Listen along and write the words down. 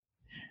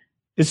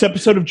This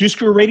episode of Juice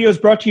Guru Radio is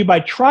brought to you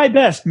by Try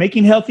Best,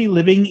 making healthy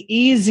living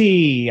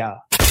easy.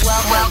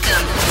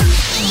 Welcome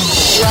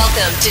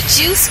to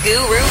Juice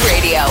Guru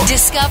Radio.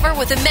 Discover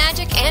what the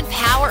magic and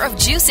power of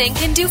juicing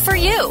can do for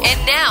you.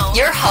 And now,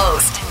 your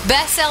host,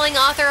 best-selling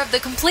author of The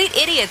Complete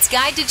Idiot's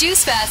Guide to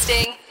Juice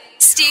Fasting,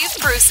 Steve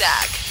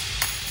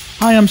Prusak.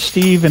 Hi, I'm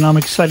Steve, and I'm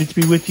excited to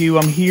be with you.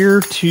 I'm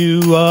here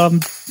to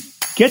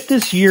get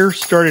this year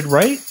started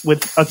right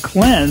with a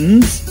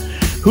cleanse.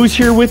 Who's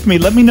here with me?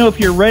 Let me know if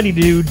you're ready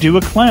to do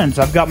a cleanse.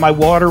 I've got my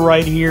water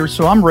right here,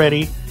 so I'm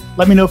ready.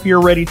 Let me know if you're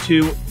ready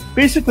to.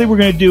 Basically, we're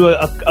going to do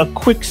a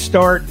quick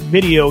start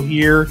video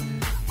here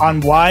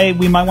on why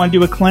we might want to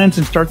do a cleanse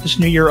and start this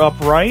new year up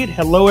right.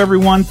 Hello,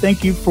 everyone.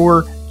 Thank you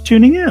for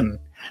tuning in.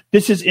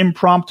 This is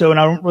impromptu, and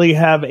I don't really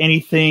have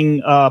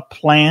anything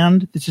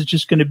planned. This is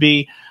just going to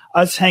be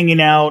us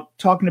hanging out,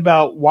 talking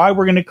about why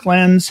we're going to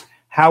cleanse,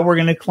 how we're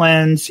going to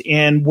cleanse,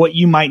 and what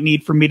you might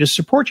need for me to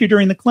support you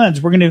during the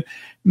cleanse. We're going to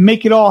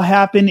make it all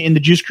happen in the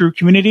Juice Guru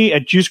community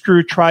at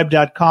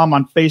juicegurutribe.com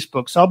on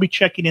Facebook. So I'll be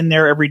checking in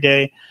there every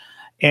day.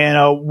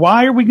 And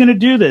why are we going to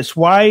do this?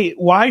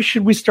 Why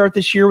should we start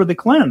this year with a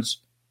cleanse?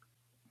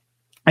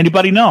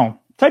 Anybody know?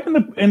 Type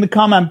in the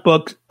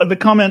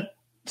comment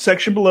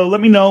section below.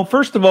 Let me know,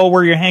 first of all,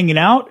 where you're hanging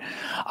out.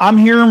 I'm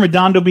here in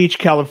Redondo Beach,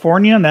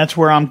 California, and that's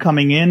where I'm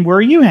coming in. Where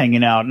are you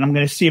hanging out? And I'm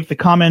going to see if the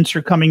comments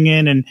are coming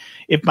in and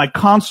if my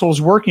console's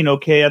working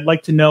okay. I'd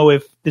like to know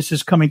if this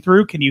is coming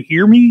through. Can you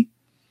hear me?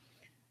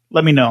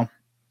 Let me know.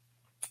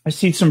 I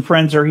see some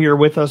friends are here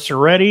with us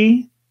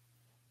already.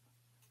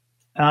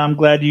 I'm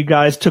glad you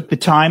guys took the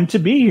time to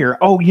be here.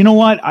 Oh, you know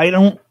what? I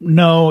don't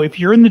know. If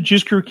you're in the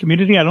Juice Guru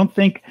community, I don't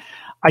think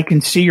I can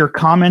see your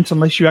comments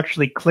unless you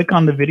actually click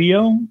on the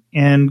video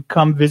and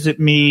come visit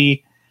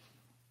me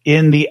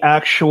in the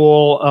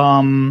actual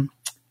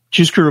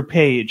Juice Guru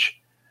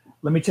page.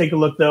 Let me take a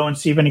look, though, and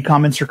see if any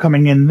comments are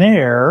coming in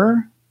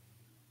there.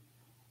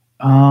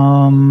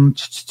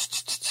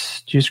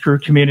 Juice Guru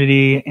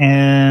community,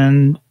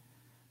 and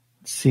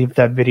let's see if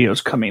that video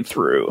is coming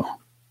through.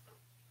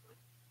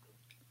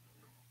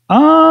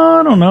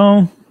 I don't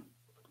know.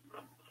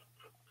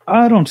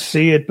 I don't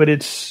see it, but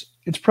it's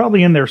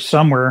probably in there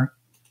somewhere.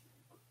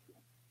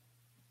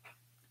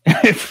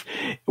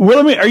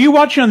 Are you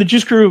watching on the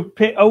Juice Guru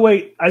page? Oh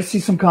wait, I see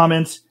some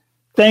comments.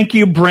 Thank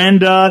you,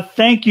 Brenda.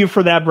 Thank you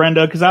for that,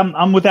 Brenda, because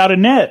I'm without a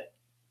net.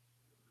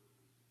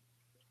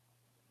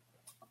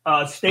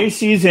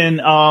 Stacy's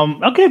in.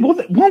 Okay,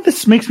 well,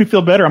 this makes me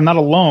feel better. I'm not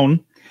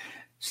alone.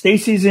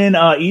 Stacy's in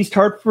East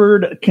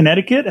Hartford,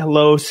 Connecticut.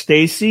 Hello,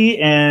 Stacy,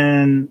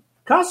 and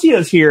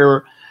Kassia's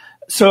here.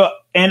 So,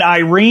 and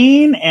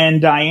Irene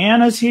and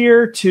Diana's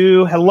here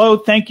too. Hello,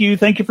 thank you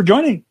for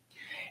joining.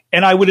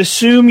 And I would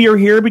assume you're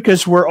here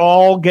because we're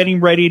all getting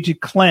ready to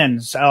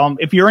cleanse.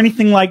 If you're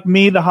anything like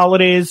me, the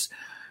holidays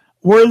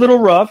were a little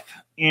rough,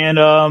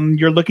 and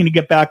you're looking to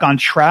get back on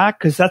track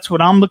because that's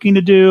what I'm looking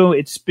to do.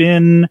 There's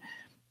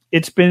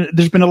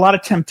been a lot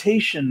of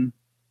temptation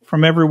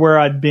from everywhere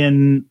I've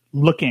been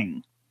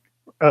looking,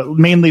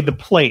 mainly the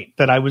plate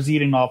that I was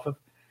eating off of.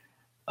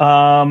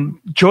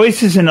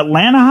 Joyce is in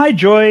Atlanta. Hi,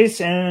 Joyce.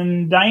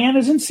 And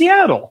Diana's in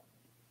Seattle.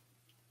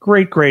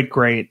 Great.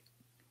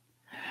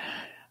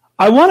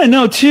 I want to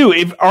know, too,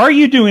 are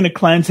you doing a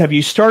cleanse? Have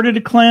you started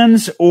a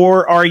cleanse,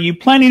 or are you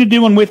planning to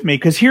do one with me?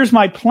 Because here's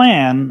my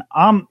plan.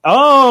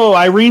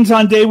 Irene's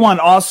on day one.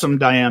 Awesome,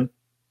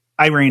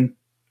 Irene.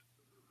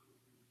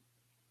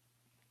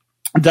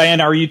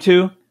 Diana, are you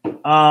too?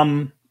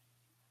 And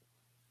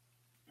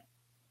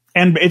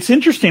it's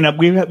interesting.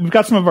 We've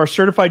got some of our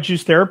certified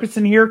juice therapists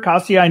in here.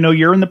 Kassia, I know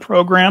you're in the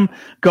program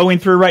going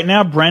through right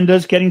now.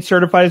 Brenda's getting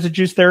certified as a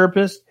juice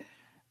therapist.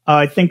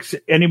 I think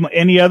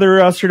any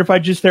other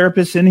certified juice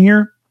therapists in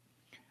here.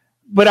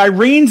 But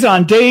Irene's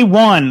on day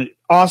one.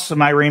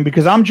 Awesome, Irene,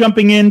 because I'm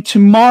jumping in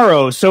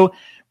tomorrow. So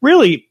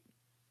really,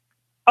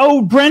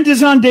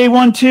 Brenda's on day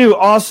one too.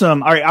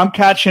 Awesome. All right, I'm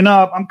catching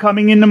up. I'm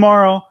coming in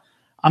tomorrow.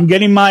 I'm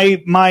getting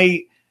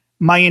my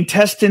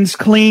intestines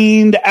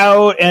cleaned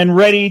out and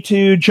ready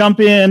to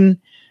jump in.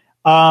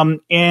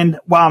 And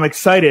wow, I'm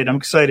excited.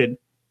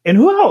 And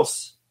who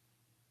else?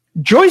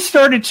 Joyce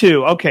started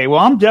too. Okay, well,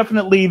 I'm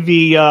definitely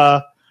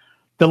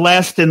the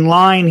last in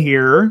line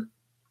here.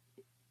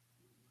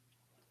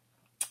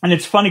 And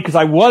it's funny because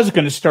I was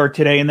going to start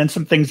today, and then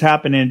some things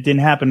happened and it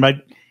didn't happen.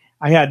 But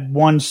I had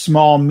one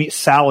small meat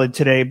salad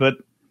today, but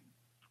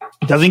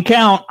it doesn't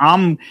count.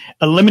 I'm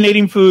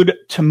eliminating food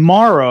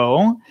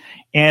tomorrow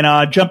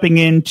and jumping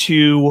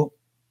into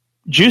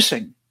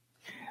juicing.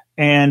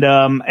 And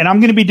I'm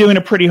going to be doing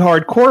a pretty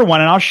hardcore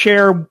one, and I'll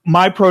share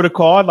my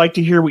protocol. I'd like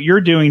to hear what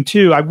you're doing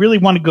too. I really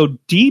want to go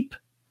deep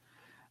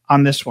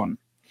on this one.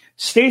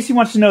 Stacy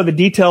wants to know the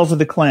details of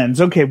the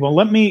cleanse. Okay, well,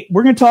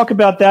 we're going to talk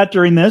about that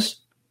during this.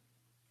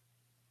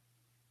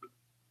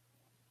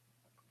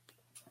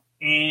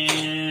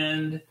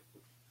 And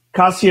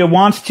Kassia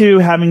wants to,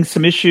 having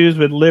some issues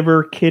with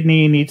liver,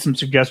 kidney, needs some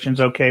suggestions.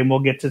 Okay, and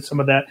we'll get to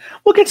some of that.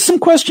 We'll get to some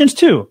questions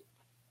too.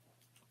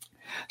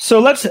 So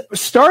let's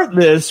start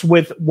this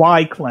with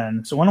why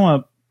cleanse. So I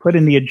want to put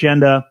in the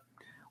agenda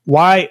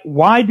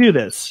Why do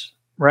this,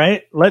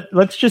 right?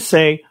 Let's just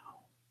say,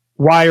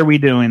 why are we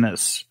doing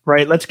this,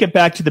 right? Let's get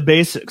back to the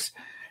basics.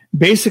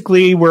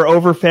 Basically, we're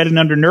overfed and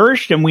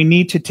undernourished, and we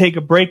need to take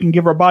a break and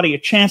give our body a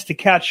chance to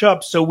catch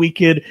up so we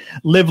could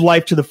live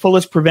life to the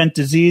fullest, prevent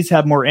disease,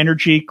 have more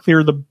energy,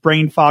 clear the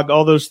brain fog,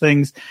 all those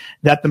things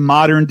that the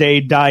modern day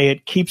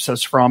diet keeps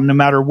us from, no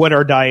matter what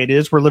our diet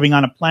is. We're living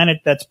on a planet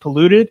that's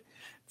polluted,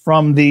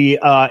 from the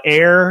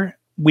air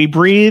we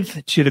breathe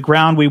to the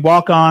ground we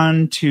walk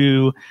on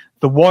to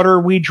the water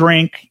we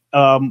drink.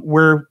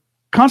 We're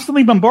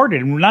constantly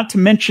bombarded, and not to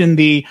mention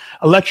the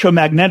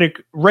electromagnetic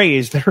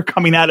rays that are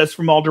coming at us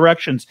from all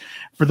directions.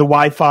 For the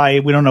Wi-Fi,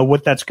 we don't know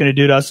what that's going to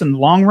do to us in the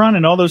long run,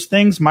 and all those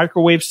things,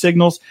 microwave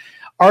signals.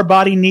 Our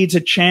body needs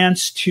a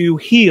chance to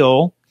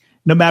heal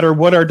no matter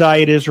what our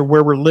diet is or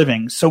where we're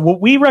living. So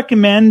what we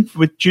recommend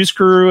with Juice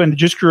Guru and the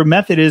Juice Guru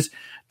method is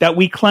that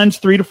we cleanse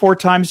 3 to 4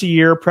 times a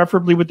year,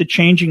 preferably with the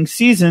changing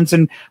seasons,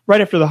 and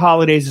right after the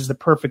holidays is the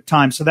perfect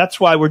time. So that's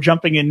why we're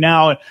jumping in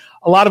now.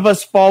 A lot of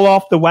us fall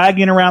off the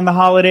wagon around the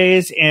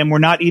holidays, and we're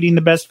not eating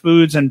the best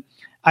foods. And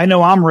I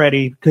know I'm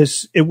ready,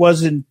 because it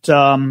wasn't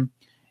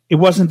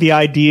the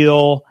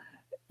ideal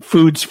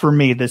foods for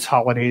me this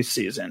holiday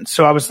season.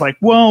 So I was like,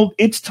 well,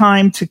 it's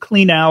time to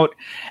clean out,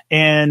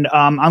 and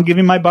I'm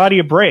giving my body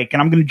a break,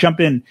 and I'm going to jump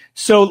in.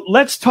 So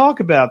let's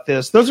talk about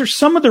this. Those are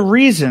some of the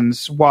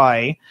reasons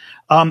why.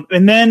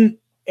 And then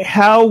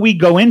how we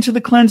go into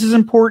the cleanse is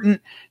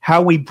important.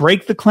 How we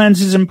break the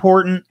cleanse is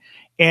important.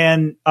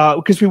 And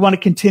because we want to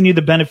continue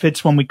the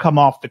benefits when we come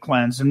off the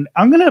cleanse. And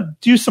I'm going to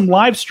do some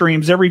live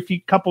streams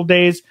every couple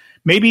days,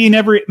 maybe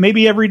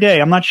every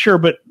day. I'm not sure,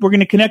 but we're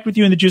going to connect with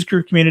you in the Juice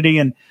Guru community,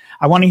 and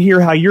I want to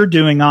hear how you're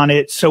doing on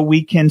it so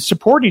we can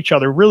support each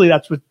other. Really,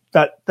 that's what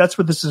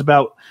this is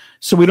about.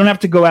 So we don't have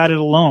to go at it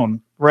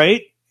alone,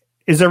 right?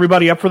 Is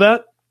everybody up for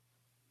that?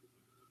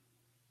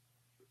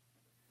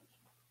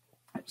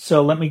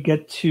 So let me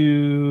get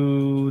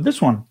to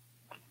this one.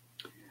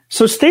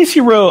 So Stacy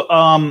wrote,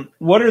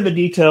 what are the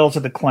details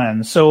of the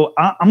cleanse? So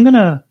I'm going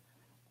to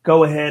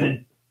go ahead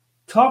and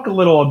talk a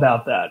little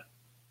about that.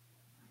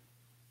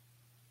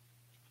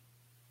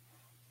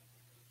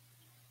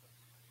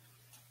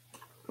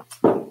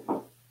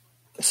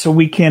 So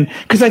we can,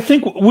 because I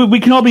think we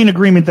can all be in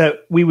agreement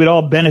that we would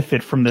all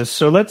benefit from this.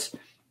 So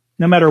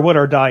no matter what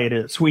our diet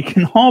is, we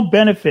can all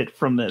benefit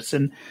from this.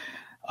 And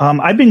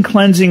I've been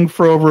cleansing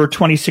for over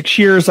 26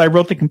 years. I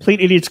wrote The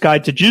Complete Idiot's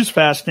Guide to Juice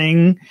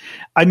Fasting.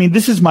 I mean,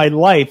 this is my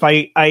life.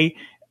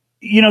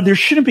 There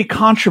shouldn't be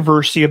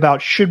controversy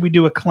about, should we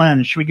do a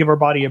cleanse? Should we give our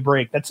body a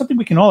break? That's something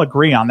we can all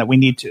agree on, that we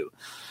need to.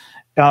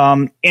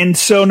 And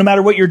so no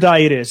matter what your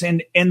diet is,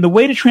 and the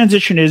way to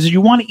transition is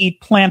you want to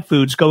eat plant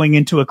foods going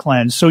into a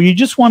cleanse. So you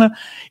just want to,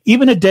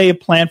 even a day of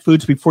plant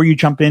foods before you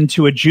jump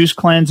into a juice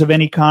cleanse of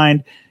any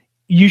kind,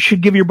 you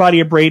should give your body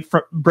a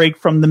break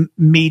from the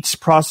meats,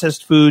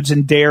 processed foods,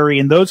 and dairy,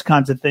 and those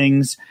kinds of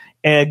things,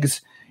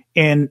 eggs,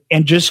 and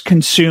just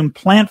consume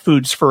plant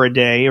foods for a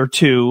day or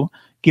two,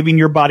 giving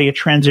your body a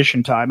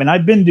transition time. And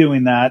I've been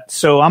doing that,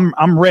 so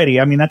I'm ready.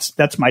 I mean,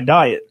 that's my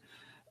diet.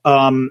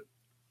 So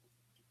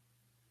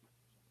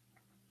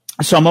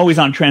I'm always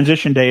on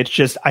transition day. It's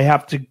just I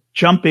have to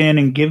jump in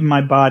and give my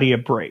body a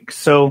break.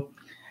 So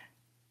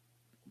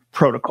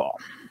protocol.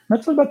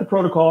 Let's talk about the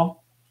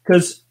protocol,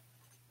 because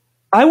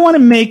I want to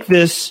make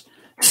this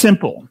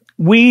simple.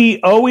 We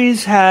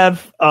always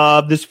have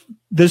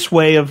this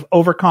way of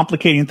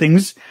overcomplicating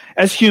things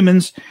as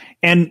humans,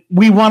 and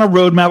we want a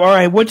roadmap. All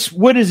right,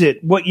 what is it?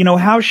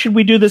 How should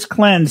we do this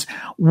cleanse?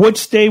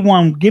 What's day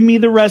one? Give me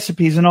the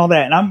recipes and all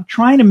that. And I'm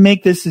trying to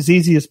make this as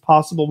easy as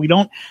possible. We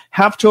don't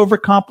have to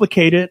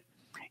overcomplicate it.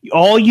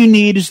 All you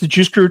need is the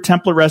Juice Guru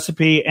template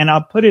recipe, and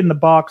I'll put it in the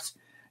box.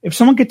 If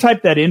someone could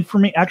type that in for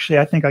me, actually,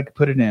 I think I could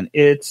put it in.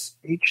 It's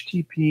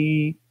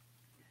HTTP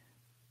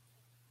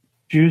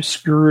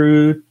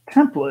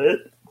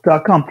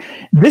juicegurutemplate.com.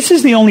 This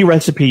is the only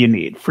recipe you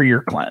need for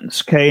your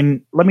cleanse. Okay.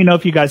 And let me know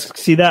if you guys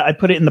see that. I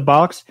put it in the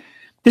box.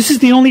 This is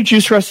the only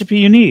juice recipe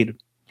you need,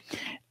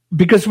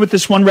 because with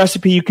this one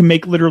recipe, you can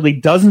make literally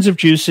dozens of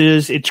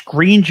juices. It's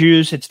green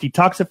juice. It's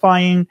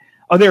detoxifying.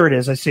 Oh, there it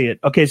is. I see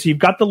it. Okay. So you've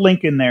got the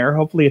link in there.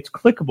 Hopefully it's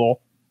clickable.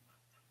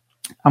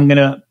 I'm going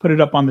to put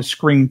it up on the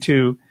screen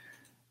too,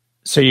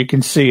 so you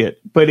can see it,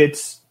 but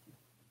it's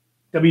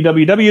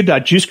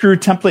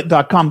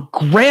www.juicegurutemplate.com.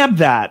 Grab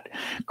that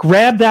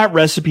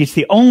recipe. It's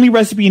the only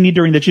recipe you need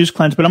during the juice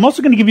cleanse, but I'm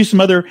also going to give you some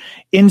other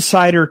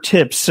insider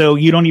tips, so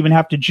you don't even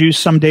have to juice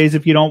some days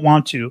if you don't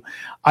want to.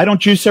 I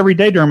don't juice every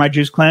day during my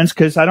juice cleanse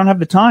because I don't have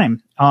the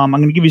time. I'm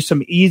going to give you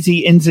some easy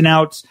ins and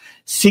outs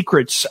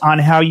secrets on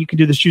how you can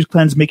do this juice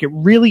cleanse, make it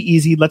really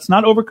easy. Let's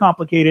not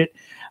overcomplicate it.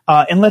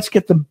 And let's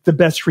get the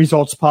best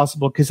results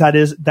possible, because that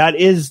is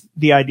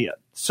the idea.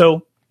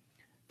 So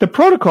the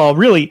protocol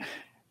really,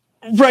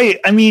 right.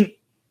 I mean,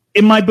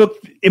 in my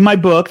book,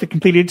 The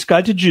Complete Idiot's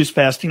Guide to Juice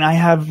Fasting, I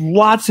have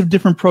lots of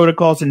different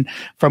protocols, and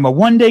from a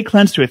 1-day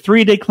cleanse to a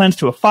 3-day cleanse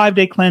to a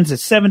 5-day cleanse, a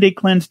 7-day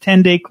cleanse,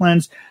 10-day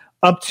cleanse,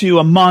 up to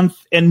a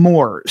month and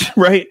more.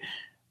 Right.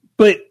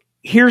 But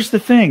here's the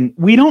thing.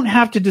 We don't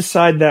have to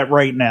decide that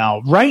right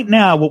now. Right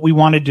now, what we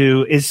want to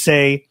do is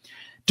say,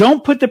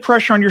 don't put the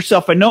pressure on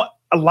yourself. I know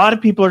a lot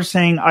of people are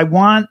saying, I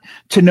want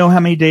to know how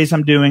many days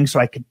I'm doing so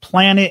I could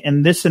plan it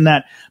and this and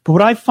that. But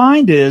what I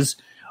find is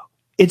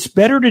it's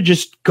better to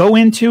just go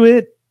into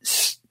it,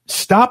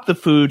 stop the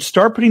food,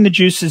 start putting the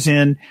juices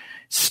in,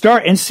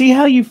 start and see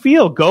how you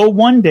feel. Go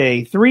 1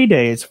 day, 3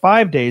 days,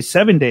 5 days,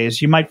 7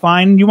 days. You might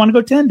find you want to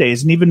go 10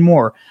 days and even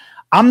more.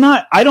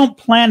 I don't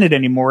plan it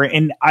anymore.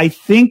 And I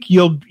think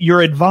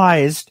you're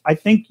advised. I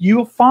think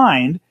you'll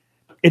find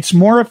it's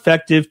more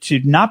effective to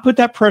not put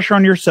that pressure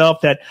on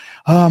yourself that,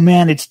 oh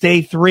man, it's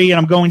day 3 and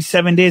I'm going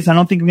 7 days. I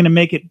don't think I'm going to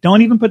make it.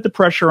 Don't even put the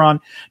pressure on.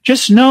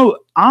 Just know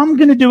I'm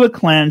going to do a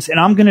cleanse and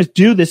I'm going to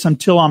do this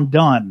until I'm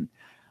done.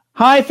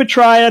 Hi,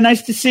 Fatria.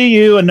 Nice to see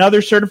you.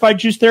 Another certified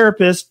juice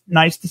therapist.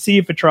 Nice to see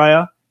you,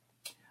 Fatria.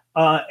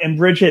 And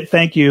Bridget,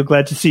 thank you.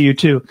 Glad to see you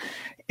too.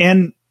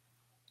 And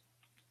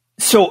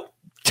so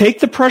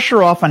take the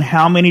pressure off on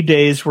how many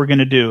days we're going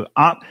to do.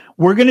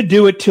 We're going to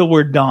do it till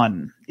we're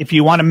done. If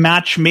you want to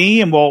match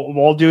me and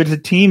we'll do it as a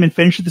team and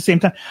finish at the same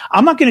time.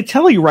 I'm not going to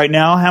tell you right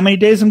now how many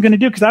days I'm going to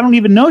do because I don't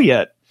even know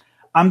yet.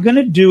 I'm going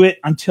to do it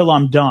until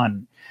I'm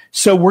done.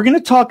 So we're going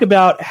to talk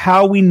about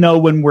how we know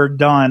when we're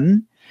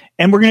done.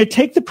 And we're going to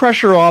take the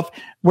pressure off.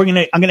 I'm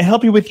going to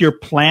help you with your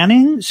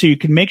planning so you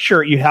can make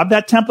sure you have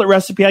that template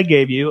recipe I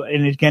gave you.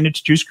 And again,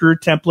 it's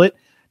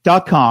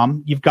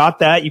juiceguru.com. You've got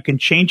that. You can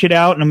change it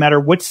out no matter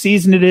what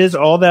season it is.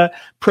 All the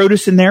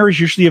produce in there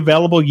is usually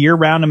available year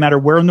round, no matter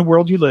where in the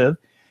world you live.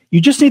 You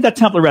just need that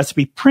template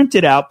recipe. Print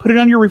it out. Put it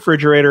on your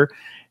refrigerator.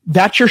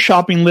 That's your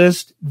shopping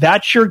list.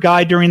 That's your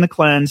guide during the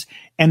cleanse.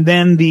 And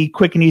then the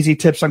quick and easy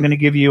tips I'm going to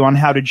give you on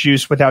how to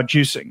juice without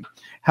juicing.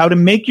 How to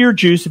make your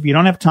juice if you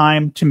don't have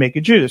time to make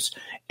a juice,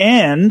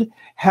 and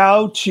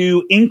how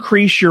to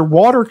increase your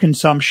water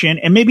consumption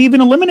and maybe even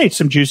eliminate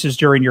some juices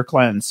during your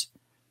cleanse.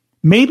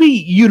 Maybe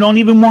you don't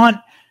even want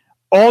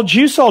all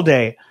juice all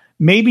day.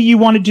 Maybe you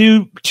want to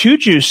do 2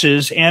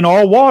 juices and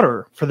all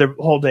water for the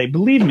whole day.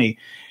 Believe me,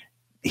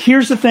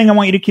 here's the thing I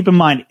want you to keep in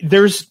mind.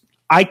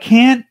 I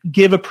can't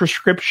give a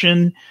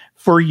prescription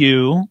for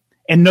you,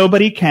 and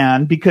nobody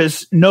can,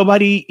 because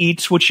nobody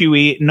eats what you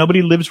eat.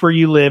 Nobody lives where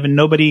you live, and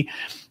nobody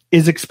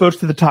is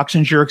exposed to the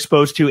toxins you're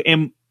exposed to.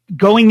 And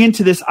going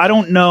into this, I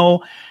don't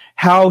know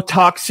how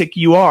toxic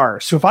you are.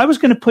 So if I was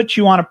going to put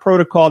you on a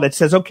protocol that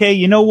says, okay,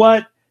 you know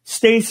what,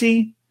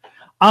 Stacy,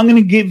 I'm going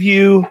to give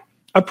you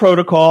a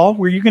protocol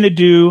where you're going to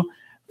do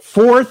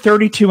 4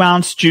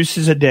 32-ounce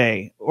juices a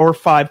day or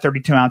 5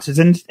 32 ounces.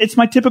 And it's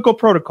my typical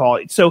protocol.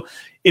 So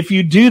if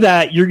you do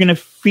that, you're going to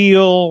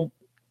feel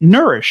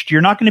nourished.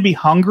 You're not going to be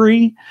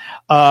hungry.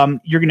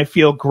 You're going to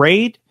feel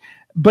great.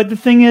 But the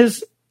thing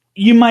is,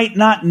 you might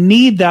not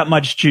need that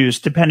much juice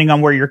depending on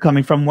where you're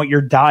coming from, what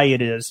your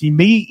diet is. You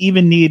may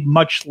even need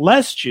much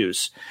less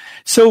juice.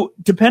 So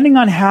depending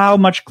on how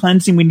much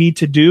cleansing we need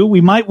to do, we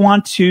might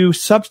want to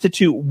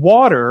substitute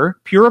water,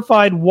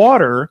 purified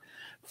water,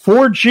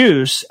 for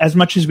juice as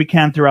much as we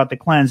can throughout the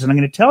cleanse. And I'm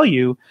going to tell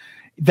you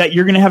that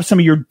you're going to have some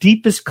of your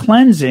deepest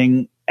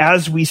cleansing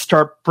as we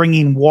start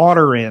bringing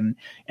water in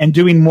and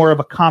doing more of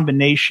a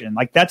combination.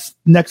 Like that's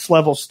next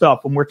level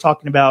stuff when we're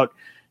talking about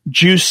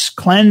juice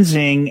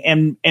cleansing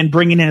and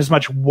bringing in as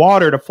much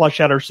water to flush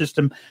out our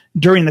system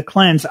during the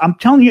cleanse. I'm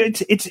telling you,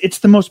 it's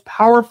the most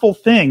powerful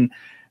thing.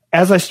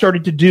 As I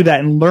started to do that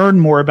and learn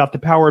more about the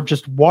power of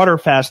just water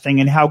fasting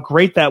and how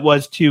great that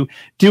was to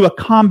do a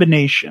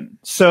combination.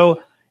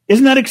 So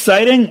isn't that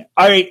exciting?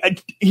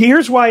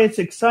 Here's why it's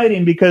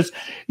exciting, because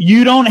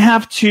you don't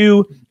have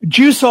to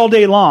juice all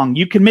day long.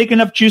 You can make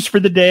enough juice for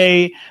the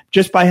day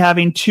just by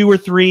having 2 or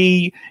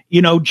 3,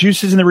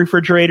 juices in the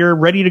refrigerator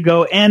ready to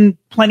go and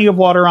plenty of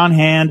water on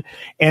hand.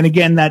 And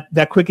again,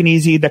 that quick and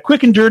easy, the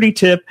quick and dirty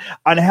tip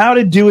on how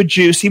to do a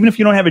juice, even if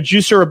you don't have a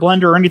juicer or a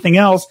blender or anything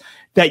else,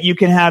 that you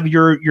can have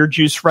your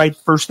juice right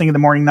first thing in the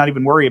morning, not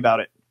even worry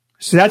about it.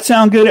 So that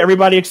sound good?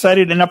 Everybody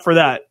excited and up for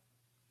that?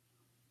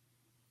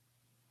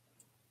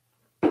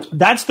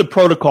 That's the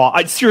protocol.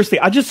 I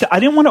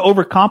didn't want to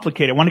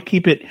overcomplicate it. I want to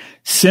keep it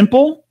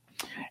simple.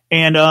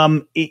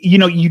 And,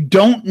 you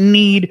don't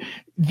need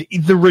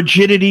the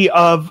rigidity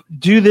of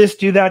do this,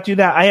 do that, do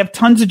that. I have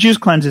tons of juice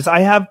cleanses.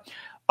 I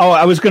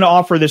was going to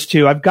offer this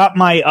too. I've got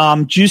my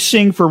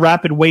juicing for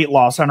rapid weight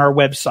loss on our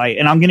website,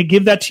 and I'm going to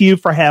give that to you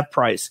for half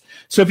price.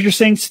 So if you're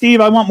saying,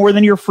 Steve, I want more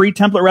than your free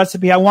template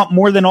recipe, I want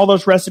more than all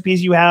those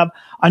recipes you have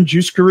on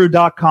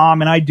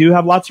juiceguru.com, and I do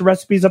have lots of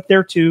recipes up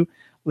there too.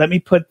 Let me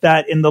put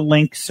that in the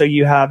link so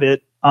you have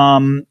it,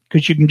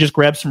 because you can just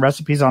grab some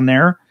recipes on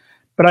there.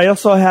 But I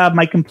also have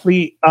my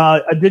complete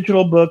a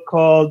digital book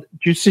called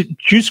Juice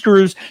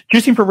Guru's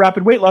Juicing for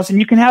Rapid Weight Loss, and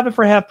you can have it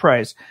for half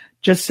price.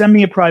 Just send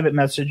me a private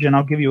message, and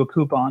I'll give you a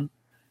coupon.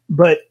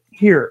 But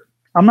here,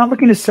 I'm not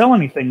looking to sell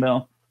anything,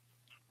 though.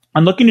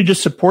 I'm looking to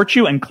just support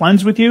you and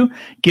cleanse with you,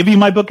 give you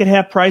my book at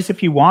half price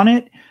if you want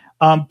it.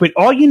 But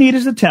all you need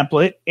is a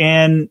template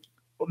and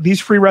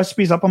these free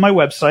recipes up on my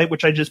website,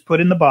 which I just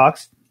put in the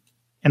box.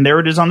 And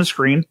there it is on the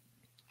screen.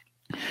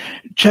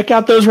 Check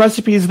out those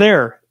recipes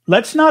there.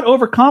 let's not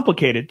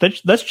overcomplicate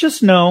it. Let's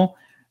just know,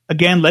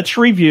 again, let's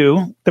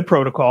review the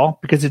protocol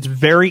because it's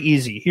very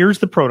easy. Here's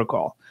the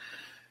protocol.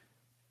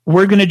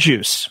 We're going to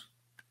juice.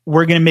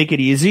 We're going to make it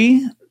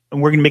easy.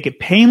 And we're going to make it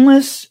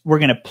painless. We're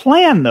going to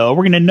plan, though.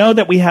 We're going to know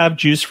that we have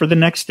juice for the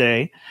next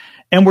day.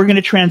 And we're going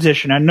to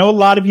transition. I know a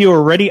lot of you are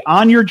already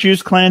on your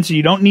juice cleanse. So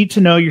you don't need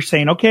to know. You're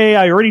saying, okay,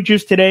 I already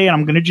juiced today and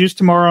I'm going to juice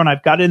tomorrow and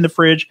I've got it in the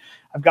fridge.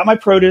 I've got my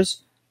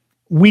produce.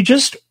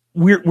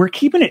 We're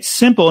keeping it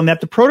simple in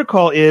that the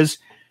protocol is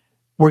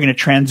we're going to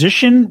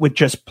transition with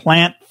just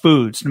plant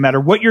foods. No matter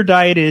what your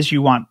diet is,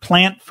 you want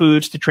plant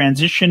foods to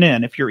transition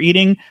in. If you're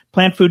eating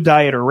plant food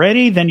diet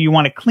already, then you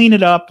want to clean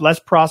it up, less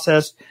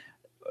processed,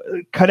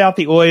 cut out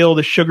the oil,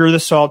 the sugar,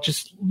 the salt,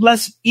 just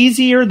less,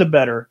 easier, the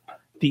better.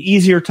 The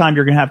easier time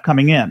you're going to have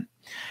coming in.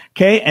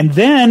 Okay. And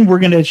then we're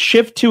going to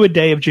shift to a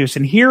day of juice.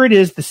 And here it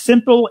is, the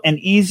simple and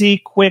easy,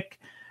 quick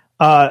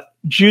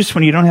juice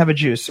when you don't have a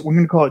juice. We're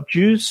going to call it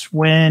juice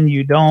when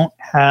you don't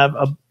have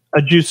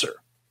a juicer,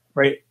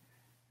 right?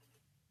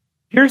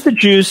 Here's the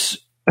juice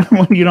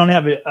when you don't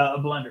have a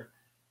blender.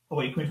 Oh,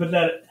 wait, can we put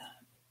that?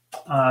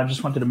 I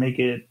just wanted to make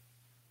it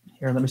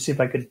here. Let me see if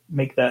I could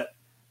make that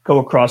go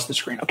across the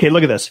screen. Okay,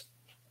 look at this.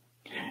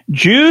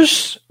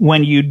 Juice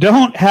when you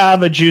don't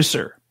have a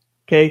juicer.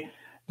 Okay,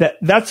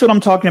 that's what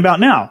I'm talking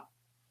about now.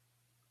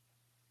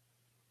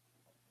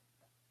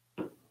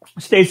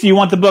 Stacy, you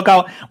want the book?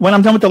 When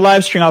I'm done with the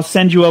live stream, I'll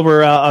send you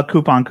over a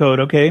coupon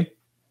code, okay?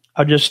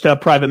 I'll just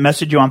private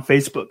message you on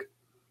Facebook.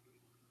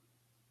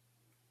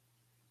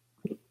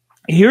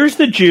 Here's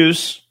the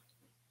juice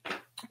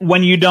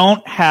when you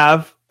don't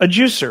have a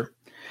juicer.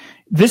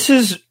 This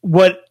is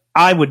what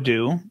I would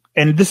do,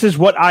 and this is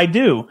what I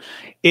do.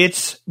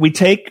 We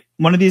take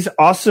one of these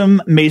awesome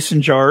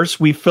mason jars,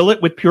 we fill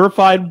it with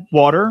purified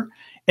water,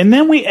 and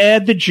then we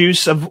add the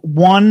juice of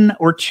 1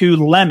 or 2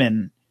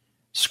 lemon.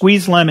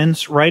 Squeeze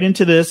lemons right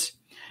into this,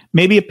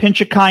 maybe a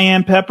pinch of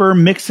cayenne pepper,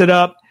 mix it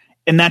up,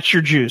 and that's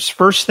your juice.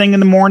 First thing in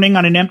the morning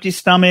on an empty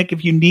stomach,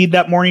 if you need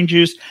that morning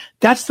juice,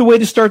 that's the way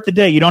to start the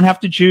day. You don't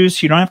have to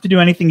juice. You don't have to do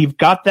anything. You've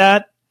got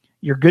that.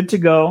 You're good to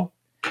go.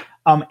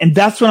 And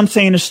that's what I'm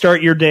saying to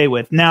start your day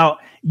with. Now,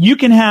 you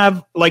can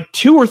have like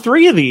 2 or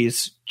 3 of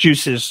these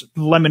juices,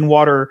 lemon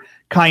water,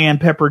 cayenne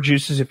pepper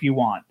juices if you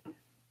want.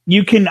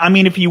 You can,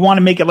 if you want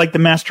to make it like the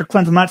Master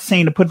Cleanse, I'm not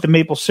saying to put the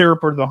maple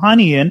syrup or the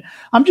honey in.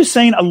 I'm just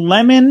saying a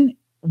lemon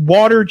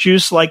water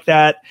juice like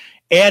that,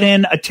 add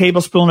in a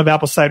tablespoon of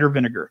apple cider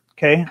vinegar.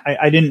 Okay.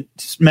 I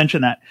didn't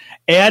mention that.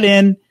 Add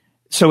in,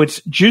 so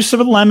it's juice of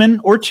a lemon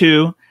or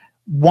 2,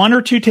 1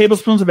 or 2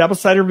 tablespoons of apple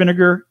cider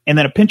vinegar, and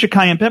then a pinch of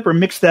cayenne pepper,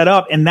 mix that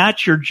up, and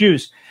that's your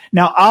juice.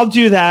 Now I'll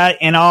do that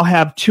and I'll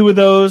have 2 of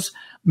those.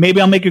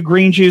 Maybe I'll make a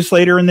green juice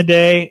later in the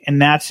day,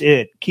 and that's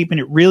it. Keeping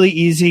it really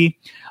easy.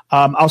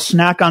 I'll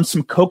snack on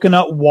some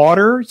coconut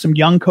water, some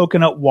young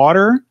coconut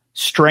water,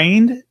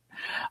 strained.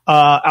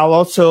 I'll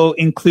also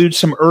include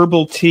some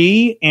herbal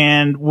tea.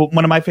 And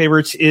one of my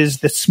favorites is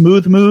the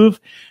Smooth Move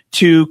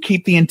to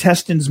keep the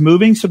intestines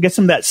moving. So get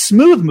some of that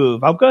Smooth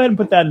Move. I'll go ahead and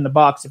put that in the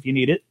box if you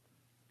need it.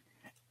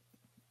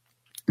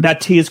 That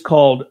tea is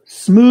called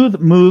Smooth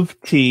Move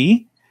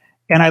Tea.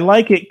 And I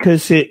like it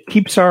because it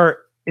keeps our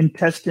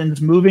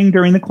intestines moving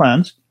during the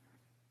cleanse.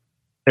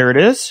 There it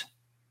is.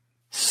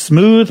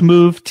 Smooth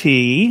Move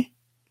Tea.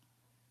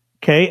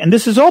 Okay. And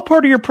this is all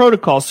part of your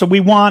protocol. So we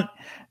want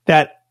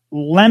that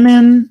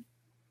lemon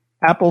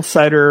apple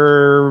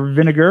cider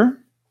vinegar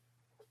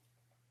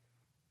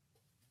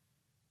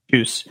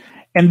juice.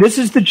 And this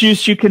is the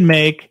juice you can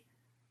make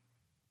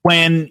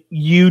when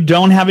you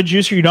don't have a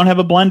juicer, you don't have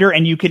a blender,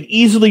 and you can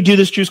easily do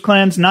this juice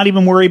cleanse, not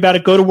even worry about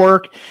it. Go to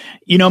work,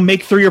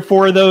 make 3 or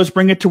 4 of those,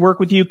 bring it to work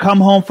with you, come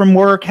home from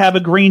work, have a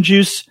green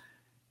juice.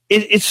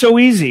 It's so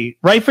easy,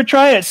 right?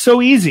 Fitraya, it's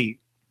so easy.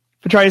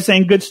 Fitraya is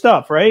saying good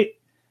stuff, right?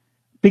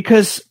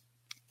 Because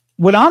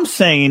what I'm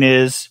saying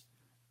is,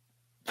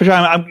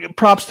 Fitraya,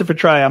 props to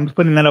Fitraya. I'm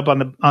putting that up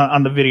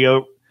on the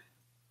video.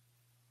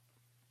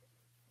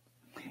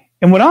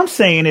 And what I'm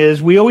saying is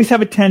we always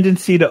have a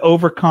tendency to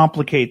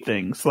overcomplicate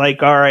things.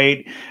 Like, all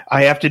right,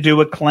 I have to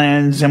do a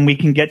cleanse and we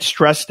can get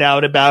stressed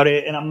out about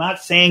it. And I'm not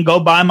saying go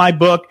buy my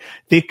book,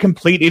 The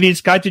Complete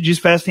Idiot's Guide to Juice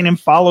Fasting, and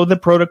follow the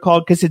protocol,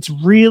 because it's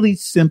really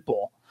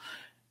simple.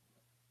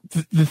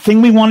 The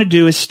thing we want to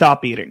do is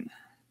stop eating.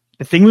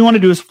 The thing we want to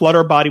do is flood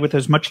our body with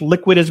as much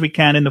liquid as we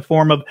can in the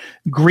form of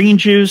green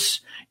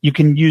juice. You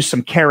can use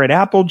some carrot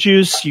apple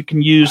juice. You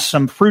can use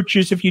some fruit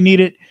juice if you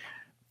need it.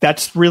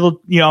 That's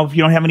real, if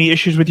you don't have any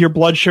issues with your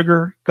blood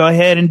sugar, go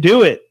ahead and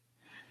do it.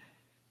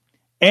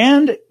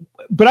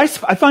 But I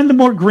find the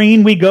more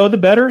green we go, the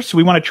better. So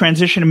we want to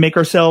transition and make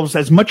ourselves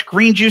as much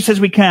green juice as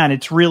we can.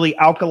 It's really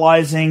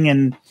alkalizing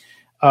and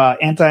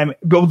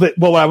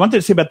what I wanted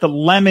to say about the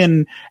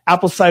lemon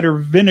apple cider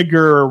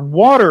vinegar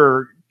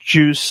water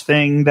juice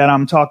thing that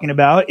I'm talking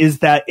about is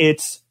that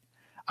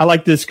I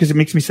like this because it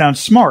makes me sound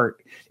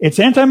smart. It's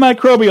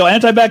antimicrobial,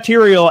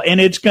 antibacterial, and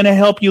it's going to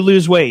help you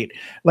lose weight.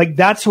 Like,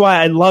 that's why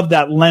I love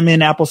that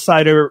lemon apple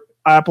cider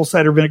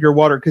vinegar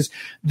water, because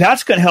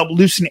that's going to help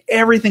loosen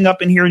everything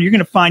up in here, and you're going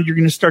to find you're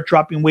going to start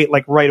dropping weight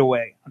like right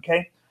away.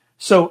 Okay.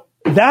 So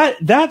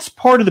that's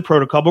part of the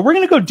protocol, but we're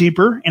going to go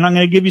deeper, and I'm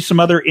going to give you some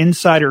other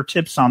insider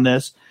tips on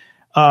this.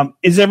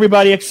 Is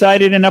everybody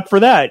excited and up for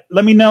that?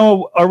 Let me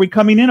know. Are we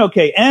coming in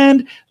okay?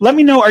 And let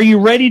me know, are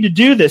you ready to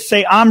do this?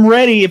 Say, I'm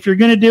ready. If you're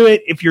going to do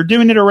it, if you're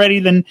doing it already,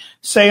 then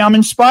say, I'm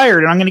inspired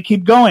and I'm going to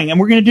keep going. And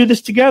we're going to do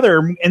this together.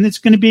 And it's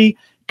going to be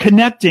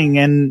connecting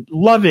and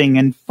loving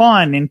and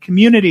fun and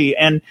community.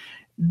 And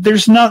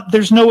there's no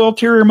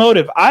ulterior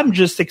motive. I'm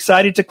just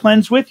excited to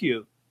cleanse with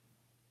you.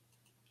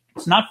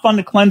 It's not fun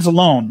to cleanse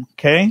alone.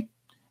 Okay.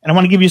 And I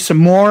want to give you some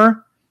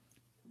more,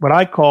 what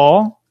I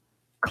call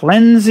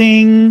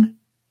cleansing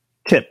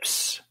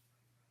tips.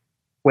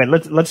 Wait,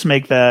 let's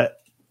make that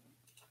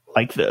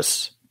like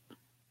this.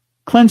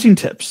 Cleansing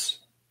tips.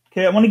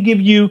 Okay, I want to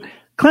give you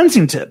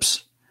cleansing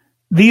tips.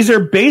 These are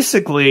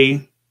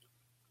basically,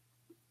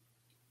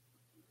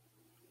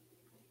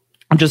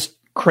 I'm just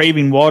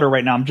craving water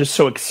right now. I'm just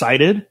so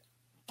excited.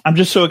 I'm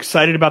just so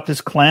excited about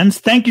this cleanse.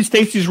 Thank you,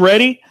 Stacy's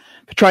ready.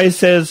 Patria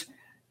says,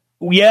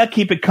 yeah,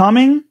 keep it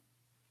coming.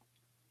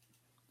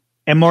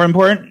 And more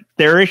important,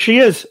 there she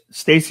is.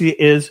 Stacy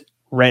is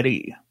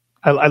ready.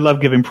 I love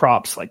giving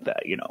props like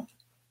that, you know.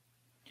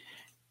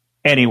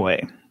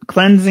 Anyway,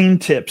 cleansing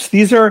tips.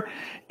 These are,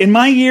 in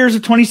my years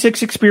of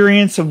 26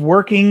 experience of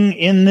working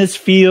in this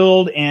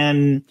field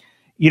and,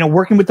 you know,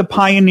 working with the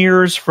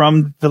pioneers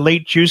from the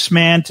late Juice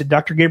Man to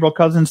Dr. Gabriel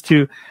Cousins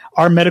to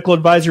our medical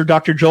advisor,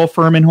 Dr. Joel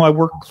Furman, who I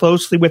work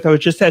closely with. I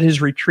was just at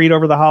his retreat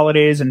over the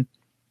holidays. And,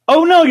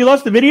 oh, no, you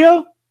lost the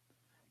video?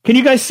 Can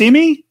you guys see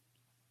me?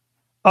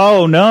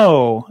 Oh,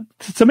 no.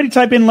 Somebody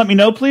type in and let me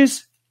know,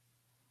 please.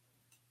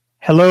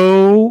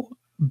 Hello,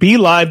 Be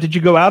Live. Did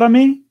you go out on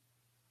me?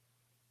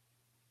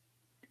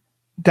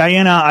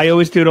 Diana, I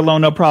always do it alone,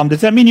 no problem.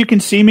 Does that mean you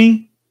can see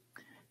me?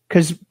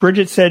 Because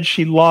Bridget said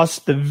she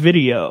lost the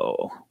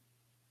video.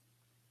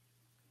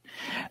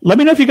 Let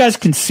me know if you guys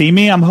can see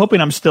me. I'm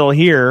hoping I'm still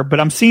here, but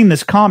I'm seeing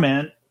this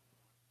comment.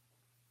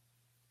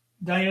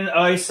 Diana,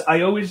 I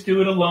always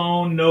do it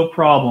alone, no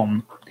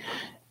problem.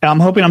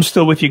 I'm hoping I'm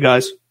still with you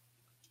guys.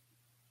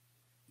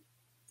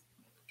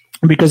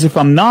 Because if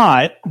I'm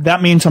not,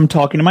 that means I'm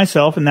talking to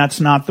myself, and that's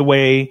not the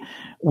way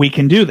we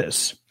can do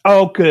this.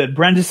 Oh, good.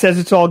 Brenda says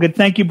it's all good.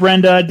 Thank you,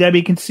 Brenda.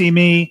 Debbie can see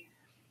me.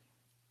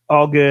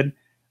 All good.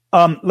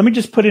 Let me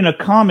just put in a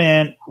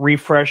comment,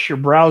 refresh your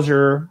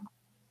browser.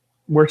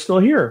 We're still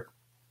here.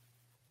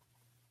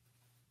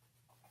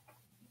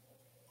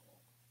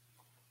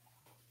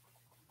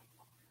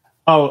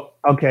 Oh,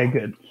 okay,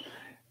 good.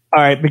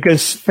 All right,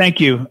 because thank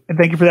you.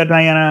 Thank you for that,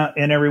 Diana,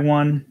 and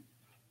everyone.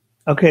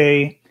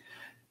 Okay.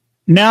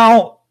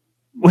 Now,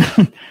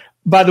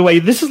 by the way,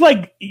 this is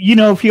like, you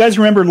know, if you guys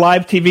remember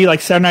live TV, like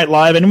Saturday Night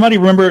Live, anybody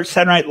remember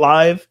Saturday Night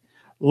Live?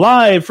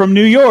 Live from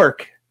New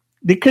York.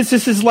 Because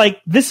this is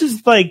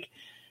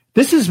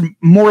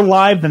more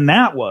live than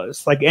that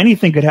was. Like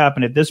anything could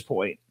happen at this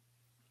point.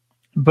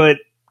 But,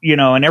 you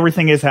know, and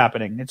everything is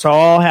happening. It's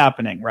all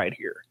happening right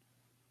here.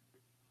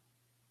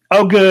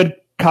 Oh, good.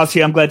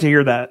 Cassia, I'm glad to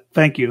hear that.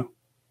 Thank you.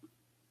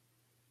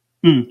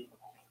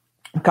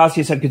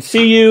 Cassia said, could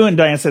see you. And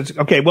Diane says,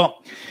 okay,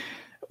 well,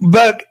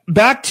 but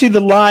back to the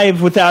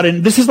live without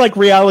it. This is like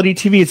reality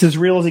TV. It's as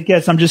real as it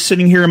gets. I'm just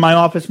sitting here in my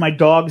office. My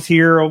dog's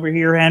here over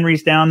here.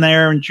 Henry's down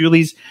there and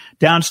Julie's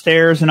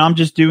downstairs. And I'm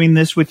just doing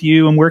this with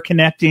you and we're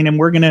connecting and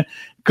we're going to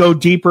go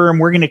deeper and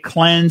we're going to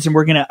cleanse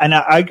and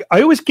I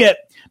always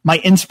get my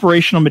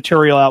inspirational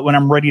material out when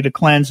I'm ready to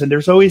cleanse. And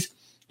there's always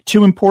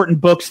two important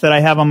books that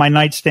I have on my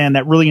nightstand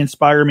that really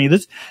inspire me.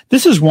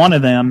 This is one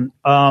of them.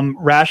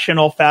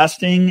 Rational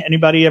Fasting.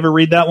 Anybody ever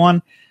read that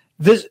one?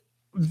 This,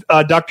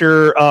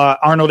 Dr.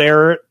 Arnold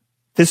Ehret.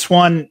 This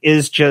one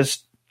is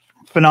just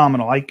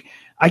phenomenal.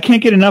 I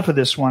can't get enough of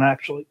this one,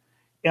 actually.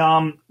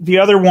 The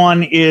other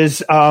one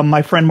is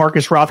my friend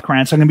Marcus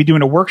Rothkrantz. I'm going to be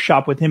doing a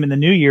workshop with him in the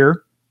new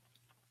year.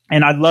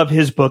 And I love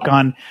his book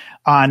on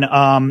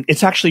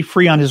it's actually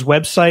free on his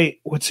website.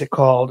 What's it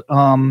called?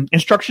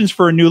 Instructions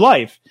for a New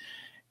Life.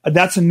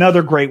 That's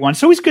another great one.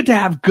 So it's good to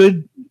have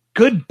good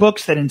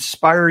books that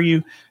inspire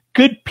you,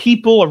 good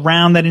people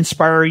around that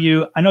inspire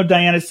you. I know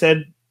Diana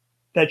said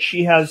that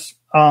she has,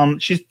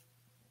 she's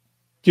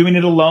doing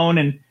it alone.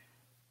 And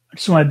I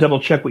just want to double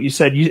check what you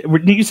said.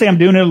 Did you say I'm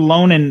doing it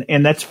alone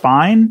and that's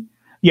fine?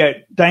 Yeah.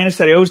 Diana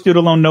said, I always do it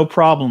alone. No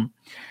problem.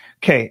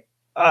 Okay.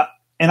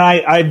 And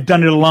I've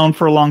done it alone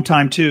for a long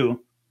time too.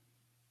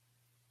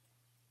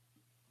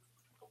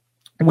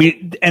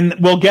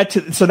 We'll get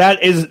to, so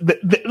that is,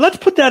 let's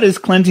put that as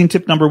cleansing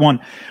tip number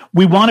one.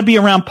 We want to be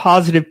around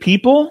positive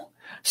people.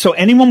 So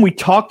anyone we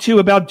talk to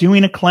about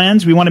doing a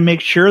cleanse, we want to make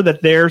sure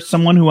that they're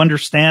someone who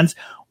understands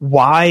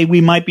why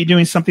we might be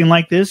doing something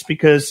like this,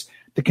 because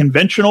the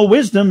conventional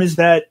wisdom is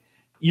that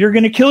you're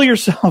going to kill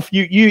yourself.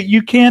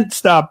 You can't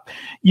stop.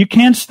 You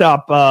can't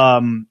stop,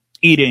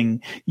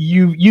 eating.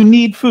 You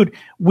need food.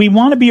 We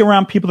want to be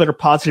around people that are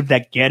positive,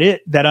 that get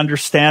it, that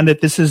understand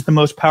that this is the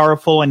most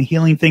powerful and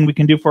healing thing we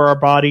can do for our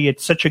body.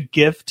 It's such a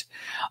gift.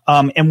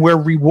 And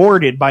we're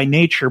rewarded by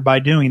nature by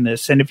doing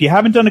this. And if you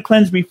haven't done a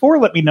cleanse before,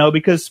 let me know,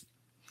 because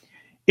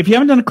if you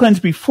haven't done a cleanse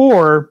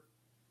before,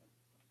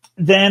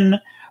 then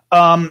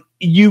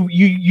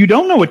you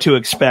don't know what to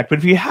expect. But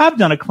if you have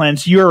done a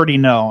cleanse, you already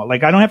know.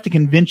 Like, I don't have to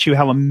convince you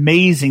how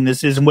amazing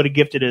this is and what a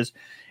gift it is.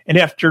 And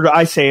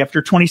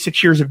after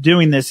 26 years of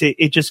doing this,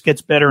 it just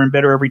gets better and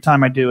better every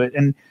time I do it.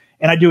 And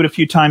I do it a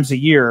few times a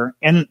year.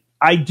 And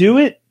I do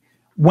it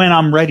when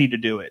I'm ready to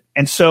do it.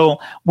 And so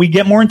we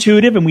get more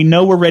intuitive and we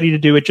know we're ready to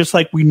do it, just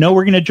like we know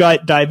we're going to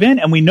dive in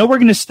and we know we're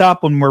going to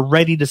stop when we're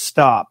ready to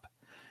stop.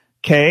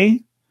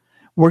 Okay?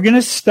 We're going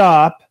to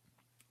stop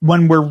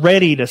when we're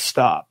ready to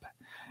stop.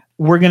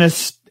 We're going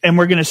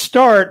to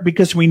start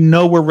because we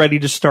know we're ready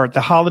to start. The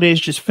holidays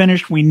just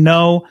finished. We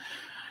know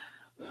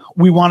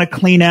we want to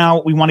clean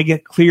out. We want to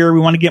get clear. We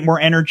want to get more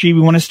energy.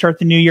 We want to start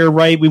the new year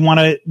right. We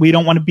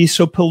don't want to be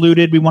so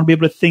polluted. We want to be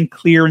able to think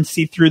clear and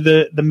see through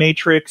the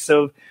matrix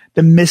of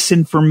the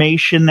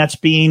misinformation that's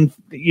being,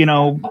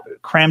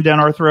 crammed down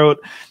our throat.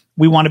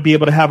 We want to be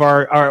able to have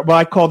our what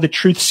I call the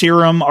truth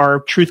serum.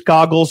 Our truth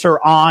goggles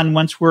are on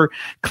once we're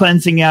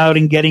cleansing out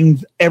and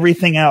getting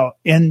everything out.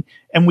 And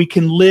we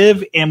can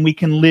live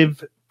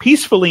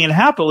peacefully and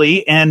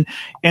happily and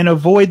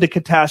avoid the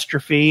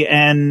catastrophe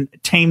and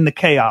tame the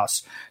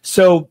chaos.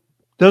 So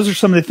those are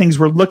some of the things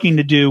we're looking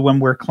to do when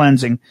we're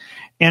cleansing.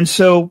 And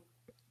so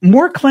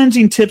more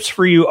cleansing tips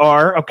for you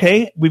are,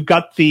 okay, we've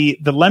got the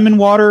lemon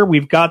water.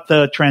 We've got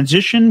the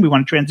transition. We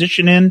want to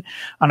transition in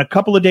on a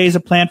couple of days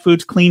of plant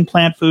foods, clean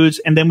plant foods.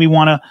 And then we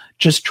want to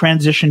just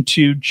transition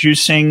to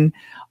juicing.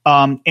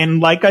 And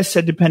like I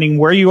said, depending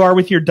where you are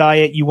with your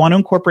diet, you want to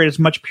incorporate as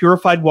much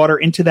purified water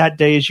into that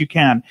day as you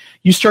can.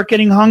 You start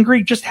getting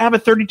hungry, just have a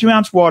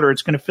 32-ounce water.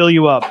 It's going to fill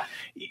you up.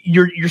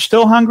 You're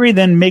still hungry,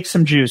 then make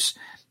some juice.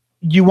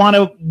 You want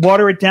to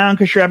water it down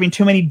because you're having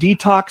too many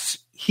detox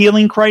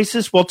healing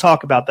crisis. We'll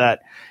talk about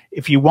that.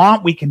 If you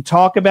want, we can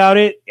talk about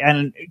it,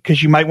 and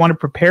because you might want to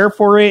prepare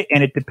for it,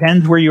 and it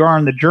depends where you are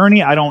on the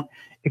journey. I don't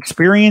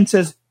experience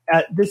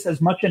this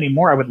as much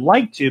anymore. I would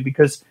like to,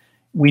 because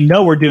we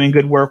know we're doing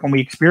good work when we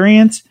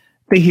experience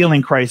the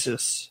healing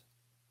crisis.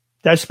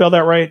 Did I spell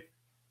that right?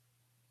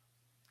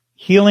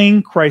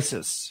 Healing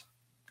crisis.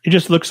 It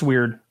just looks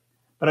weird,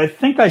 but I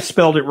think I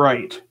spelled it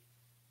right.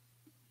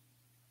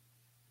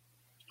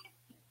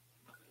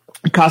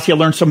 Cassia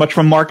learned so much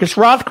from Marcus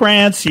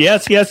Rothkrantz.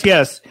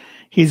 Yes.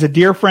 He's a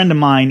dear friend of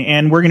mine,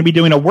 and we're going to be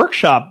doing a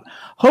workshop,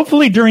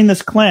 hopefully during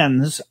this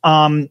cleanse,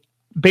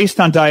 based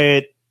on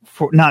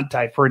not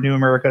Diet for a New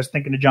America. I was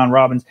thinking of John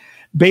Robbins,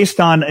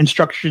 based on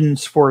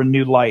instructions for a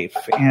new life.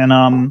 And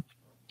I'm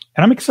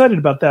excited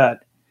about that.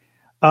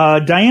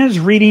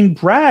 Diana's reading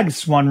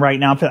Bragg's one right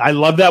now. I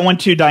love that one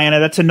too, Diana.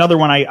 That's another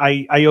one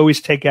I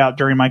always take out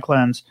during my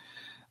cleanse.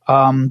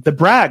 The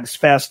Bragg's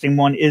fasting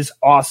one is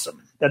awesome.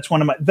 That's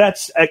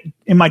that's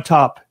in my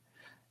top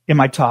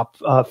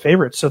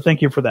favorites. So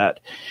thank you for that.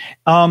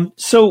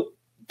 So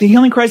the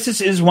healing crisis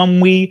is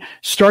when we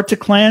start to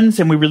cleanse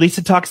and we release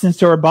the toxins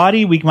to our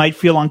body. We might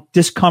feel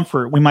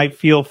discomfort. We might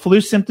feel flu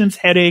symptoms,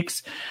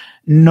 headaches,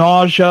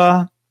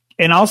 nausea.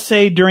 And I'll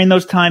say during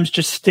those times,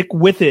 just stick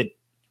with it.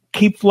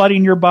 Keep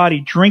flooding your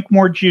body. Drink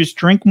more juice.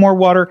 Drink more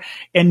water.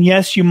 And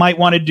yes, you might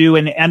want to do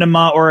an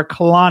enema or a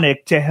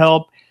colonic to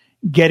help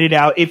get it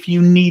out if you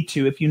need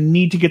to. If you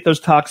need to get those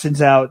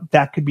toxins out,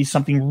 that could be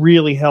something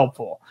really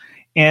helpful.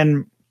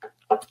 And,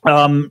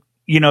 don't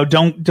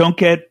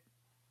get,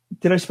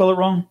 did I spell it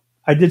wrong?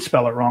 I did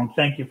spell it wrong.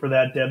 Thank you for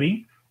that,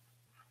 Debbie.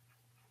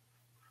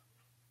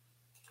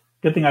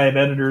 Good thing I have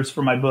editors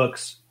for my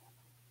books.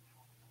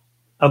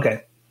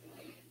 Okay.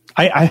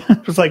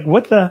 I was like,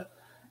 what the?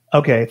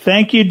 Okay.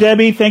 Thank you,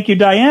 Debbie. Thank you,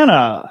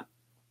 Diana.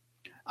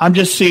 I'm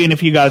just seeing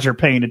if you guys are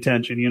paying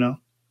attention,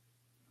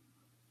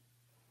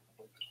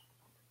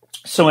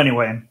 So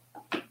anyway,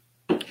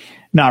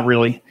 not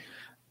really.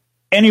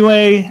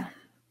 Anyway,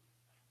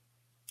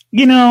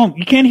 you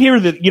can't hear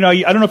that.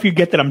 I don't know if you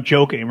get that I'm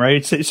joking,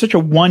 right? It's such a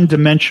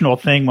one-dimensional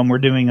thing when we're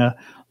doing a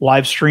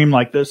live stream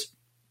like this.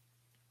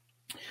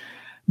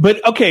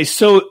 But okay,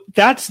 so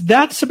that's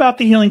about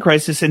the healing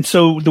crisis. And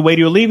so the way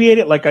to alleviate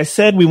it, like I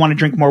said, we want to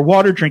drink more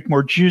water, drink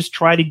more juice,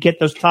 try to get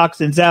those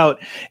toxins out.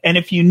 And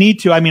if you need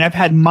to, I've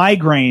had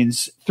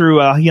migraines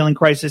through a healing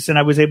crisis, and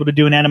I was able to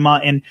do an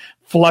enema and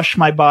flush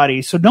my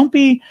body. So don't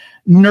be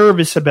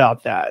nervous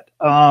about that.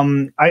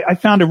 I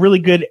found a really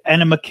good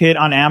enema kit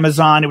on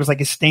Amazon. It was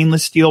like a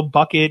stainless steel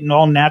bucket and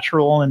all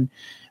natural. And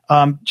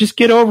just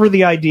get over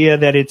the idea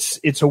that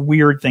it's a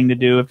weird thing to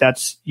do if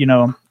that's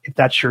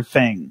your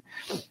thing.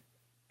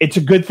 It's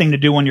a good thing to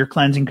do when you're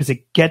cleansing because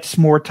it gets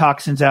more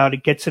toxins out.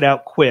 It gets it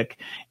out quick.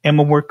 And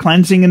when we're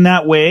cleansing in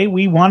that way,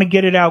 we want to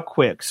get it out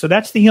quick. So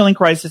that's the healing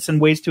crisis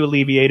and ways to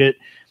alleviate it.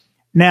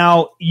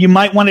 Now, you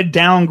might want to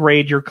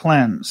downgrade your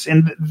cleanse.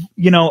 And,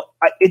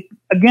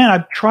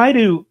 I try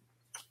to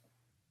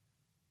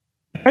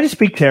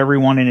speak to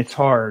everyone, and it's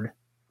hard.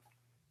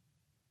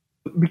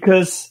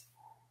 Because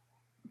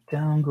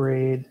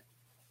downgrade.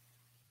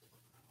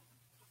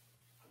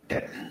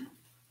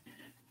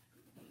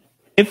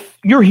 If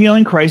your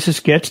healing crisis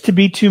gets to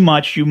be too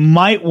much, you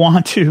might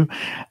want to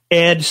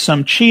add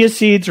some chia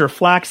seeds or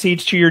flax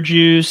seeds to your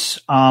juice.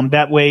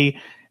 That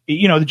way,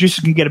 the juices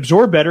can get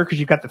absorbed better because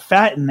you've got the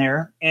fat in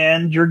there,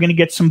 and you're going to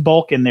get some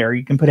bulk in there.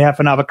 You can put half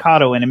an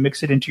avocado in and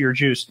mix it into your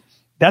juice.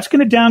 That's going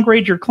to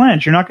downgrade your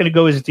cleanse. You're not going to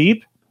go as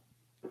deep.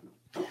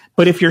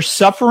 But if you're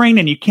suffering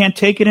and you can't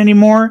take it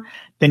anymore,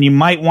 then you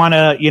might want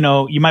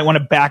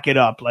to, back it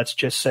up. Let's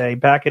just say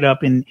back it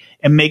up and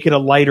make it a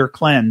lighter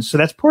cleanse. So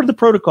that's part of the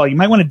protocol. You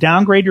might want to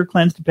downgrade your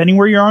cleanse depending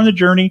where you are on the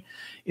journey.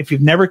 If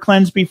you've never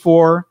cleansed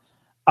before,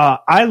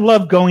 I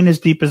love going as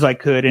deep as I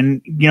could,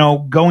 and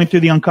going through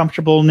the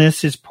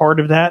uncomfortableness is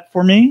part of that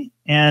for me,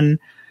 and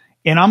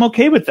I'm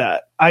okay with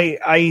that.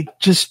 I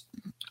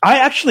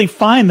actually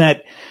find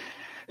that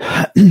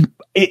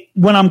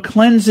when I'm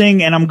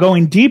cleansing and I'm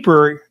going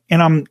deeper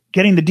and I'm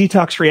getting the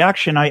detox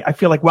reaction, I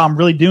feel like, wow, I'm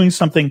really doing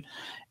something.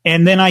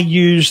 And then I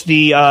use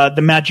the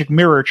magic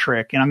mirror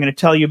trick, and I'm going to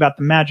tell you about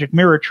the magic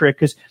mirror trick,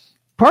 because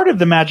part of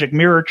the magic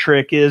mirror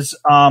trick is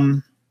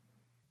that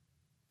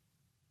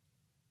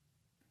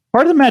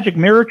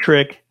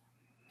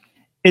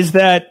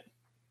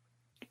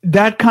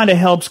kind of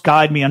helps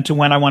guide me onto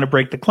when I want to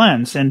break the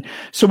cleanse. And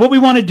so what we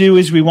want to do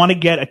is we want to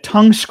get a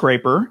tongue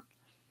scraper,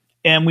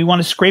 and we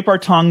want to scrape our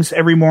tongues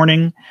every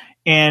morning.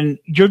 And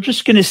you're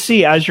just going to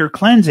see as you're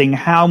cleansing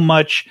how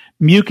much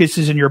mucus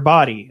is in your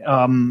body.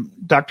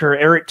 Dr.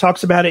 Eric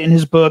talks about it in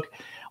his book.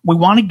 We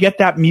want to get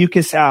that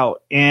mucus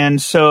out.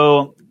 And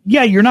so,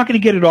 yeah, you're not going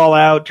to get it all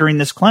out during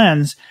this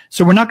cleanse.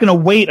 So we're not going to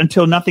wait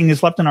until nothing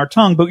is left on our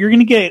tongue, but you're going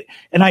to get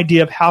an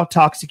idea of how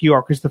toxic you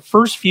are, because the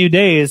first few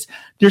days,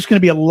 there's going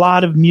to be a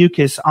lot of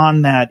mucus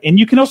on that. And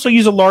you can also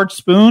use a large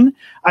spoon.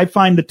 I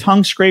find the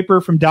tongue scraper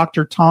from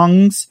Dr.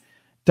 Tongs,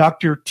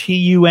 Dr.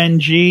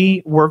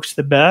 Tung, works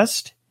the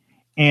best.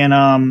 And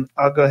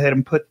I'll go ahead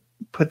and put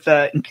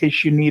that in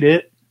case you need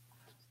it.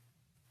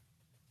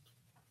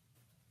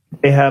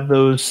 They have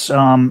those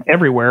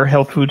everywhere,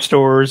 health food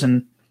stores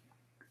and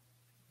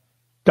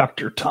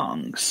Dr.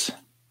 Tongs.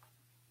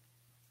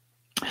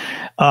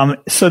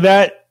 So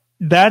the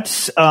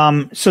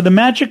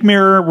magic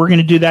mirror, we're going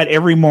to do that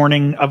every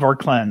morning of our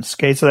cleanse.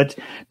 Okay, so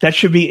that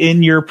should be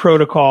in your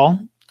protocol,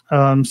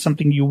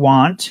 something you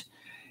want.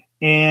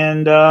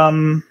 And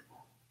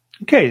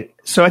okay,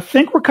 so I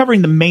think we're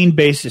covering the main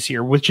basis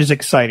here, which is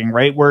exciting,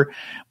 right?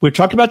 We've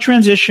talked about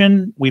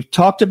transition. We've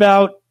talked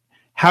about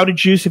how to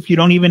juice if you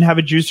don't even have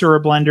a juicer or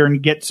a blender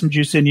and get some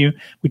juice in you.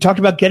 We talked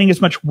about getting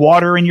as much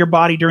water in your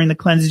body during the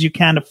cleanse as you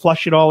can to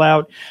flush it all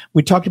out.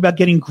 We talked about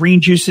getting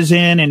green juices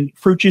in, and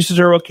fruit juices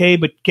are okay,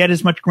 but get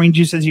as much green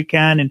juice as you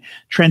can and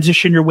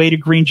transition your way to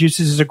green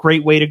juices is a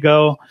great way to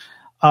go.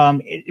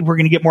 We're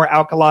going to get more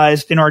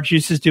alkalized in our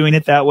juices doing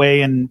it that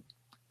way. And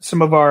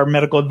some of our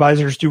medical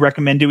advisors do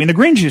recommend doing the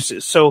green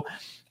juices. So,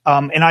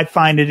 and I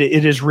find it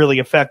is really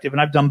effective,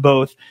 and I've done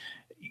both.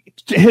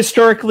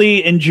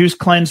 Historically, in juice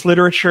cleanse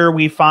literature,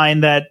 we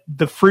find that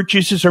the fruit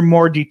juices are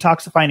more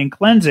detoxifying and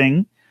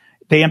cleansing.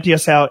 They empty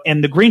us out,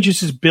 and the green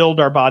juices build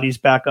our bodies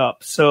back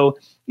up. So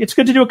it's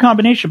good to do a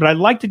combination, but I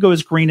like to go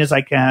as green as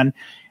I can,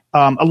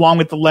 along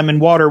with the lemon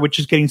water, which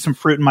is getting some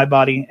fruit in my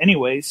body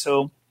anyway.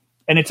 So,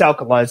 and it's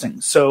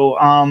alkalizing. So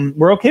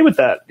we're okay with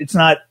that. It's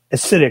not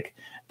acidic,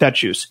 that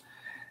juice.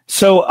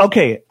 So,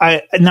 okay,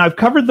 now I've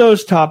covered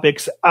those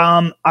topics.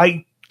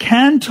 I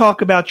can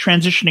talk about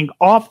transitioning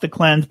off the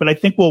cleanse, but I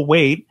think we'll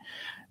wait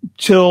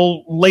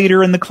till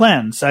later in the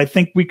cleanse. I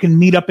think we can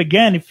meet up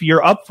again if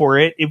you're up for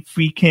it. If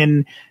we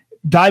can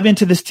dive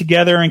into this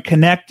together and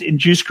connect in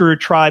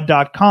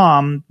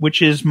juicegurutribe.com,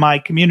 which is my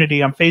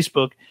community on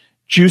Facebook,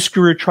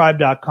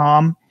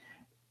 juicegurutribe.com.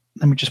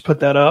 Let me just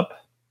put that up.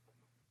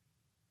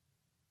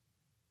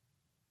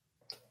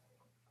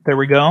 There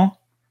we go.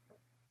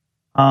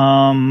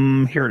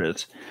 Here it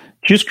is.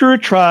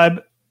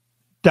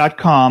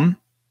 juicegurutribe.com.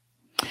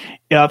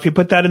 If you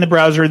put that in the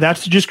browser,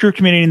 that's the Juice Guru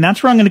community, and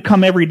that's where I'm going to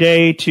come every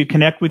day to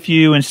connect with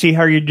you and see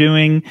how you're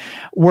doing.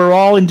 We're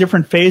all in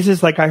different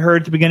phases. Like I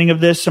heard at the beginning of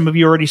this, some of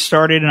you already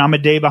started, and I'm a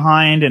day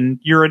behind, and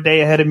you're a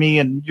day ahead of me,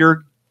 and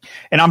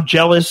I'm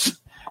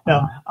jealous.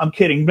 No, I'm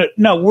kidding. But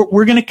no,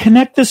 we're going to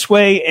connect this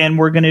way, and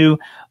we're going to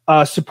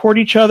support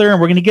each other, and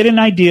we're going to get an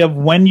idea of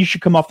when you should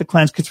come off the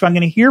cleanse. Because if I'm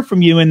going to hear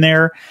from you in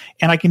there,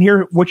 and I can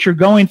hear what you're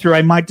going through,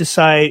 I might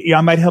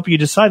help you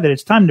decide that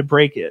it's time to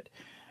break it.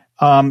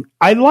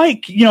 I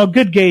like, a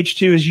good gauge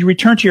too is you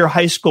return to your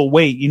high school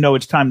weight,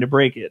 it's time to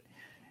break it.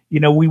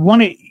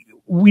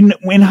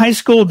 In high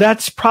school,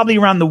 that's probably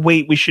around the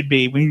weight we should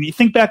be. When you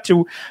think back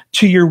to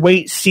your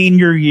weight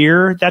senior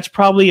year, that's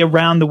probably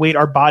around the weight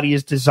our body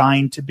is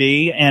designed to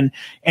be. And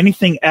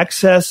anything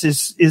excess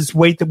is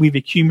weight that we've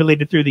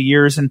accumulated through the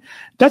years. And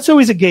that's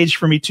always a gauge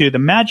for me too. The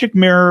magic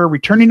mirror,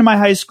 returning to my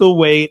high school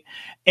weight,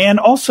 and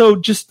also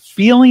just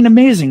feeling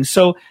amazing.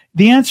 So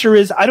the answer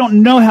is I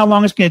don't know how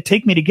long it's going to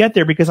take me to get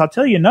there, because I'll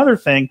tell you another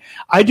thing.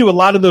 I do a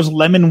lot of those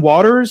lemon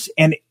waters,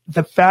 and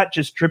the fat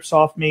just drips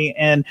off me,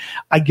 and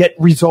I get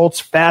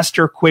results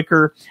faster,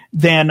 quicker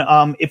than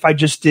if I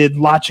just did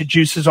lots of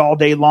juices all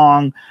day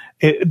long.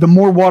 The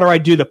more water I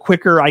do, the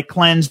quicker I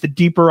cleanse, the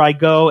deeper I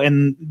go,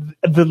 and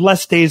the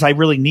less days I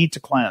really need to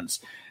cleanse.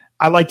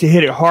 I like to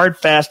hit it hard,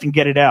 fast, and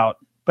get it out.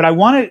 But I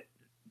want to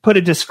put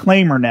a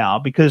disclaimer now,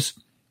 because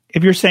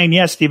if you're saying,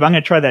 yes, Steve, I'm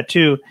going to try that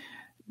too.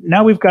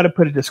 Now we've got to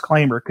put a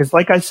disclaimer because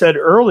like I said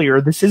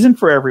earlier, this isn't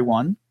for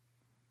everyone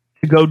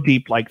to go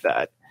deep like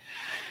that.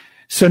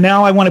 So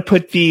now I want to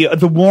put the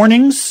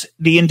warnings,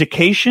 the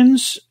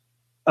indications,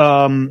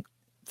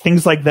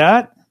 things like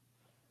that.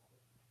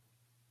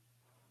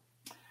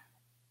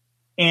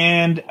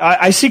 And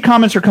I see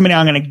comments are coming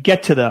out. I'm going to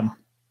get to them.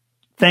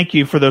 Thank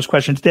you for those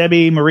questions.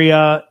 Debbie,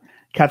 Maria,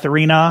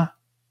 Katharina,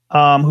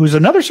 who's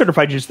another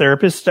certified juice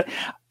therapist.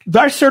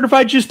 Our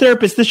certified juice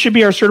therapist, this should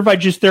be our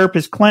certified juice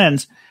therapist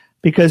cleanse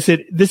because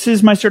this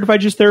is my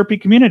certified juice therapy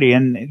community.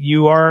 And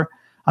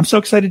I'm so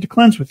excited to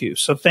cleanse with you.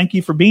 So thank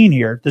you for being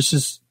here. This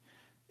is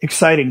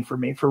exciting for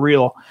me, for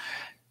real.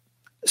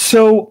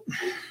 So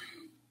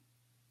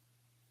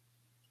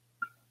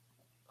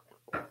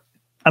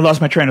I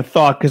lost my train of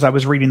thought because I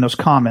was reading those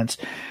comments.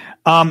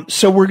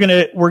 So we're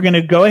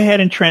gonna go ahead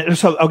and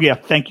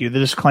thank you. The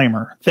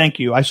disclaimer. Thank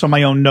you. I saw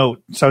my own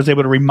note, so I was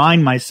able to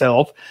remind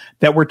myself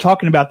that we're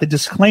talking about the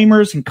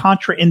disclaimers and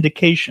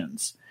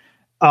contraindications.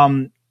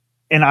 And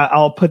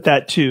I'll put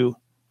that too.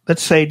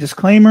 Let's say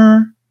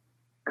disclaimer,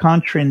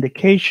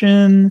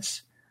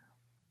 contraindications.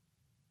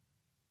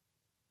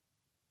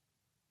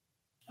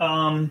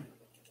 And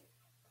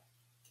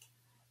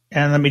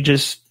let me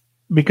just,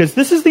 because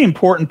this is the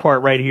important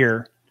part right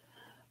here.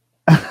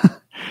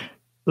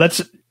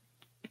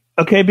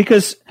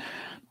 Because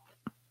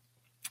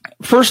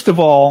first of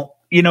all,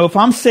 if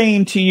I'm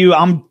saying to you,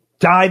 I'm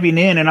diving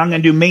in and I'm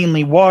going to do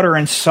mainly water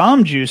and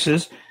some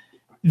juices,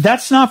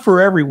 that's not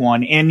for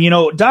everyone. And,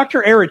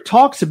 Dr. Eric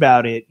talks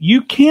about it.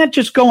 You can't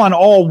just go on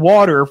all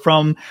water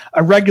from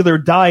a regular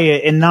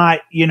diet and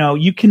not,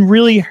 you can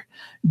really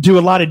do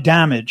a lot of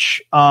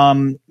damage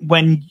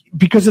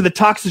because of the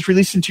toxins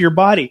released into your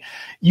body.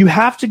 You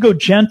have to go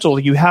gentle.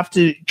 You have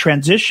to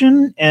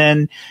transition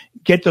and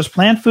get those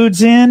plant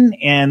foods in,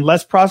 and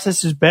less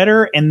processed is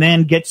better, and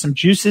then get some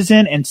juices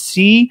in and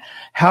see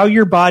how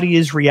your body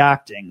is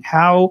reacting,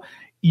 how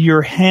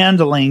you're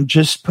handling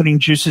just putting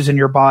juices in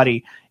your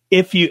body.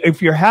 If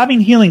you're having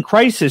healing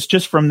crisis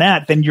just from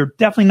that, then you're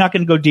definitely not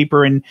going to go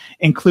deeper and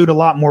include a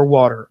lot more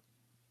water.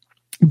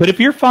 But if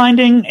you're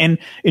finding, and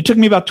it took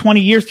me about 20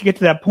 years to get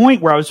to that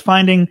point where I was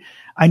finding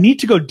I need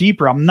to go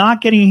deeper. I'm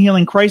not getting a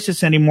healing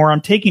crisis anymore.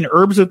 I'm taking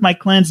herbs with my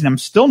cleanse and I'm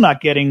still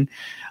not getting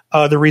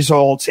the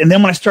results. And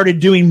then when I started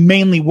doing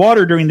mainly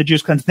water during the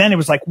juice cleanse, then it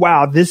was like,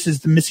 wow, this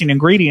is the missing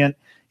ingredient.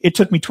 It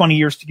took me 20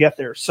 years to get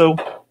there. So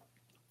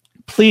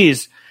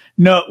please,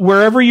 no,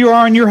 wherever you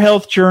are on your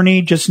health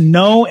journey, just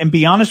know and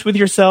be honest with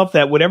yourself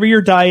that whatever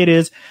your diet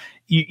is,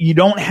 you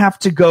don't have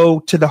to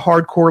go to the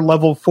hardcore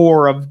level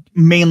 4 of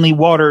mainly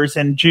waters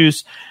and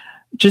juice.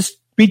 Just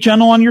be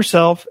gentle on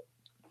yourself.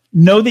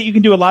 Know that you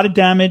can do a lot of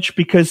damage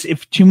because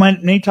if too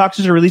many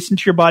toxins are released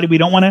into your body, we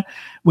don't want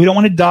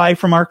to die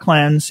from our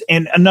cleanse.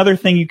 And another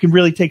thing you can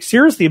really take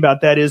seriously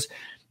about that is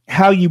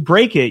how you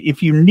break it.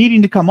 If you're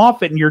needing to come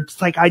off it and you're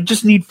like, I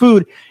just need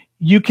food,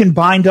 you can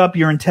bind up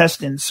your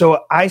intestines.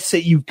 So I say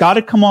you've got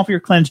to come off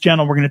your cleanse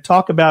gentle. We're going to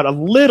talk about a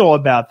little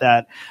about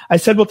that. I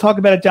said we'll talk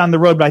about it down the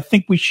road, but I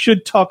think we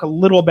should talk a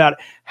little about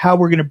how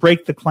we're going to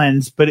break the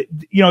cleanse. But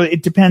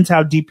it depends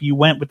how deep you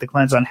went with the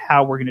cleanse on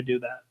how we're going to do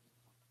that.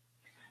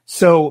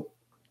 So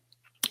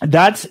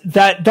that's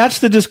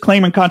the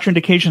disclaimer and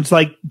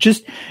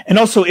contraindications. And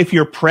also if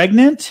you're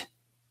pregnant,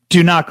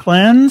 do not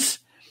cleanse.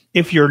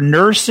 If you're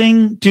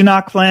nursing, do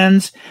not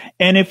cleanse.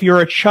 And if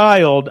you're a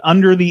child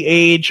under the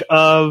age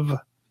of,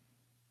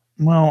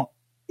 well,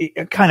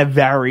 it kind of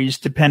varies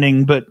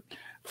depending, but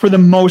for the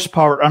most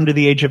part, under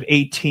the age of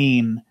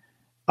 18,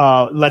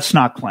 let's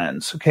not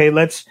cleanse. Okay.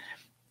 Let's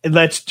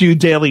do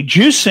daily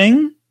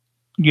juicing,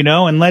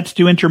 and let's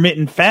do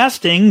intermittent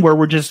fasting where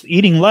we're just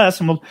eating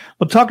less. And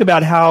we'll talk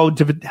about how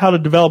to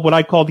develop what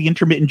I call the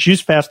intermittent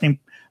juice fasting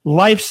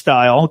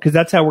lifestyle, because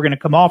that's how we're going to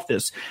come off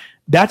this.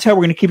 That's how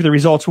we're going to keep the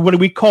results. What do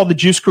we call the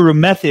Juice Guru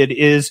method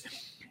is,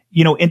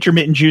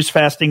 intermittent juice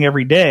fasting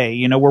every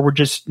day, where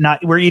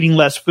we're eating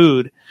less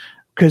food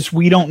because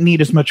we don't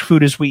need as much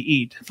food as we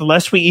eat. The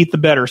less we eat, the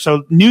better.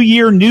 So new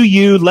year, new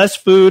you, less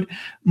food,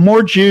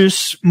 more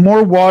juice,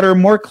 more water,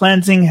 more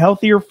cleansing,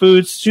 healthier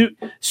foods,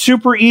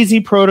 super easy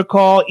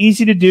protocol,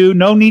 easy to do.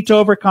 No need to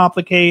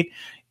overcomplicate.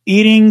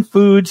 Eating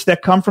foods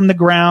that come from the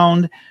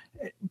ground,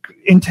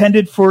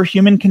 intended for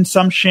human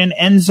consumption,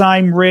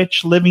 enzyme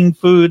rich living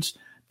foods.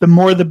 The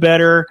more, the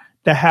better,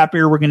 the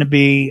happier we're going to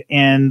be.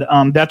 And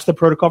that's the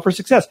protocol for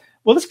success.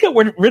 Well, let's get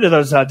rid of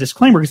those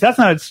disclaimers, because that's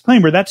not a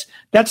disclaimer.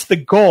 That's the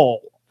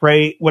goal,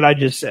 right? What I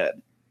just said.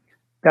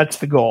 That's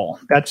the goal.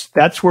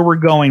 That's where we're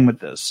going with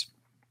this.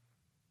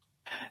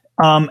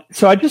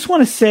 So I just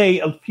want to say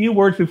a few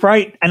words before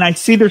I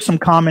see there's some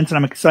comments and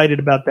I'm excited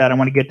about that. I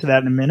want to get to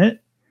that in a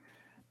minute.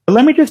 But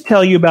let me just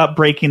tell you about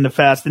breaking the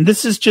fast. And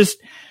this is just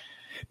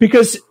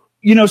because,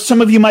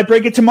 some of you might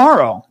break it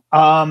tomorrow.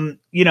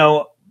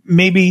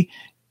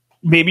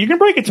 Maybe you can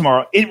break it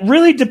tomorrow. It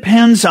really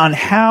depends on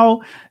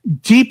how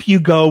deep you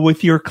go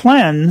with your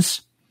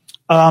cleanse,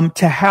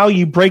 to how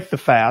you break the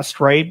fast,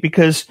 right?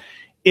 Because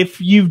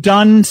if you've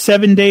done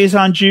 7 days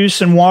on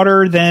juice and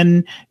water,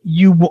 then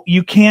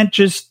you can't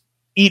just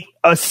eat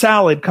a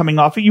salad coming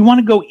off it. You want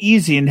to go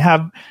easy and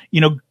have,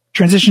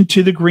 transition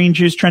to the green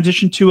juice,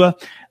 transition to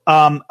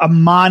a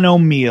mono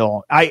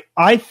meal.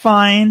 I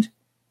find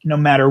no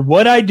matter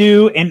what I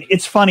do, and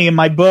it's funny in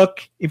my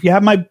book, if you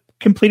have my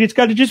complete It's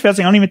Guide to Juice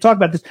Fasting, I don't even talk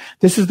about this.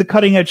 This is the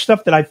cutting edge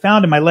stuff that I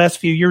found in my last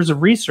few years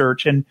of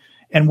research and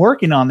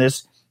working on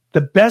this.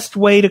 The best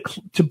way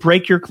to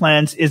break your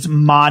cleanse is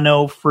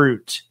mono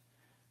fruit.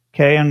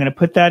 Okay, I'm going to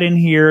put that in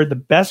here. The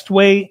best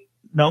way,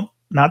 no,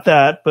 not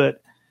that,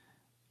 but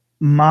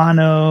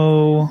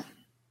mono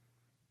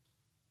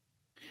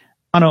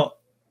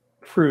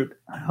fruit.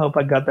 I hope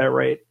I got that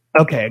right.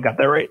 Okay, I got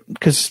that right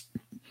because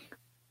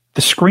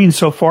the screen's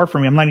so far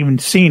from me. I'm not even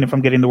seeing if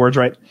I'm getting the words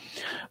right.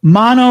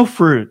 Mono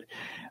fruit,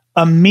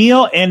 a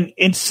meal, and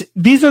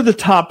these are the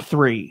top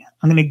three.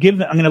 I'm going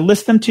to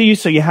list them to you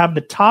so you have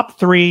the top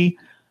three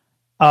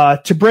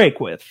to break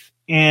with.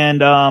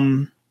 And okay,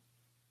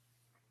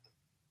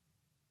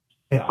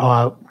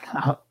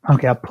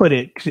 I'll put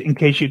it in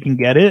case you can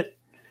get it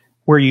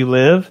where you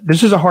live.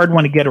 This is a hard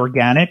one to get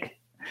organic.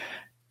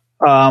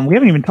 We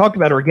haven't even talked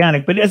about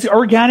organic, but as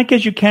organic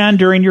as you can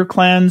during your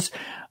cleanse.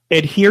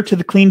 Adhere to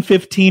the Clean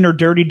 15 or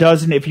Dirty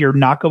Dozen if you're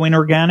not going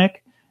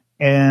organic.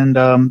 And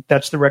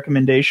that's the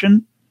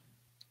recommendation.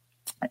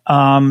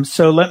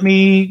 So let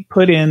me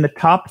put in the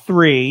top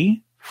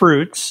three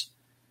fruits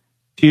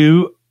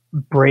to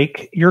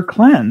break your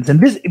cleanse. And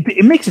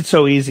it makes it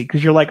so easy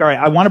because you're like, all right,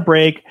 I want to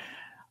break.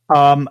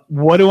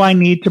 What do I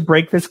need to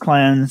break this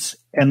cleanse?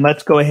 And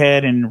let's go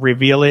ahead and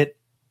reveal it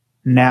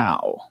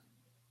now.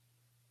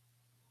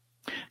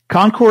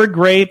 Concord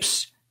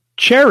grapes,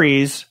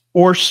 cherries,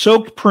 or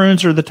soaked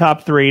prunes are the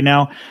top three.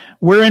 Now,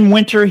 we're in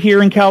winter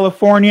here in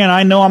California, and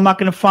I know I'm not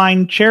going to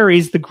find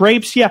cherries. The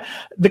grapes, yeah.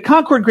 The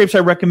Concord grapes I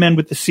recommend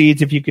with the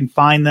seeds if you can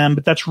find them,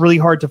 but that's really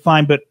hard to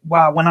find. But,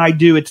 wow, when I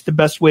do, it's the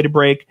best way to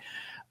break.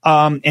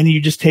 And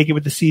you just take it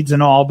with the seeds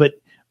and all.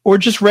 Or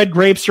just red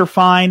grapes are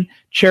fine.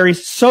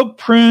 Cherries. Soaked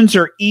prunes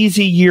are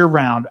easy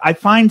year-round. I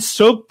find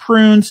soaked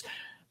prunes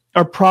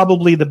are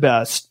probably the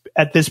best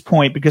at this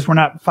point because we're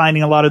not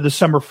finding a lot of the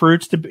summer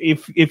fruits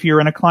if you're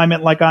in a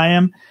climate like I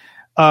am.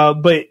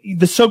 But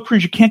the soaked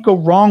prunes you can't go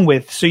wrong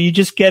with. So you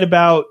just get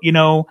about,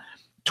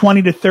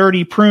 20 to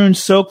 30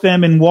 prunes, soak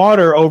them in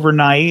water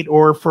overnight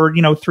or for,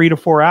 3 to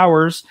 4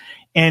 hours.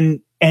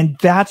 And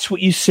that's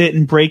what you sit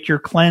and break your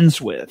cleanse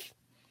with.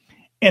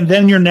 And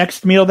then your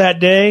next meal that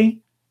day,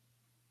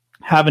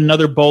 have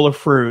another bowl of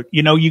fruit.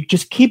 You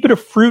just keep it a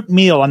fruit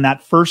meal on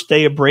that first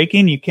day of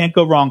breaking. You can't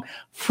go wrong.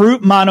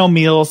 Fruit mono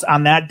meals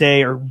on that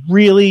day are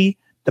really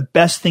the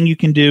best thing you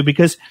can do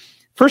because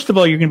first of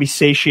all, you're going to be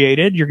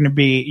satiated.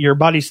 Your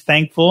body's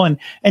thankful and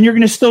you're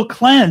going to still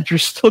cleanse. You're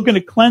still going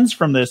to cleanse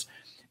from this.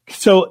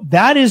 So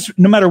that is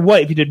no matter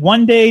what, if you did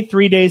 1 day,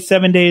 3 days,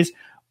 7 days,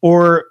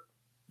 or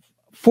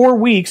 4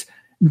 weeks,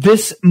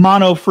 this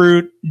mono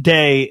fruit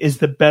day is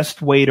the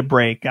best way to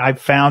break.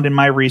 I've found in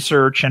my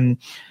research. And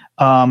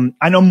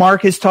I know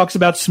Marcus talks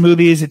about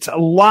smoothies. It's a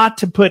lot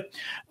to put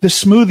the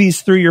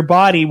smoothies through your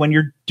body when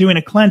you're doing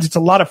a cleanse. It's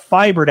a lot of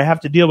fiber to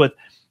have to deal with.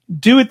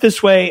 Do it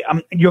this way.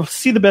 You'll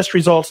see the best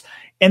results.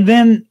 And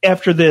then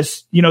after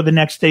this, the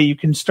next day you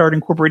can start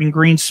incorporating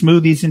green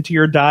smoothies into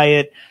your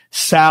diet,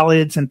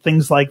 salads and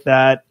things like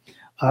that.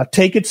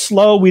 Take it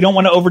slow. We don't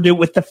want to overdo it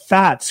with the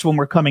fats when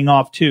we're coming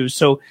off too.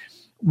 So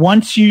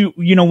once you've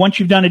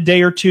done a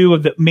day or two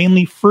of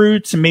mainly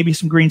fruits and maybe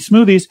some green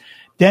smoothies,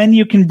 then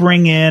you can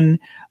bring in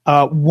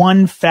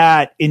one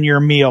fat in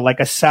your meal, like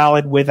a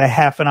salad with a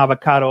half an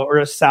avocado or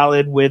a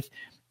salad with,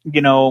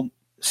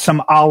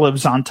 some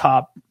olives on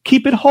top.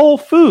 Keep it whole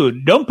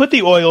food. Don't put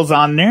the oils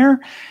on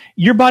there.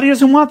 Your body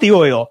doesn't want the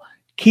oil.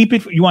 Keep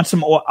it. You want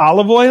some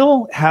olive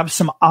oil? Have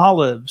some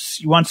olives.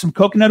 You want some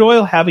coconut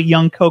oil? Have a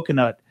young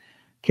coconut.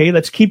 Okay,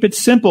 let's keep it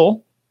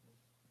simple.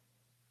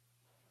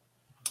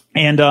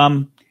 And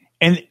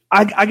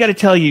I got to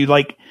tell you,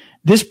 like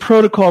this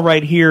protocol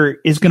right here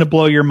is going to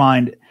blow your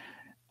mind.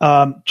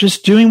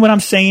 Just doing what I'm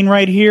saying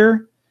right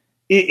here,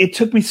 it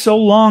took me so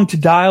long to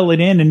dial it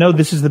in and know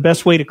this is the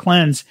best way to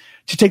cleanse,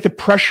 to take the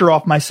pressure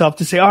off myself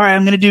to say, all right,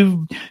 I'm going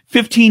to do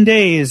 15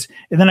 days.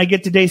 And then I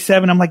get to day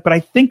 7. I'm like, but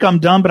I think I'm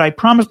done, but I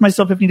promised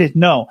myself 15 days.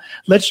 No,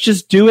 let's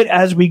just do it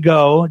as we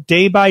go,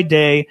 day by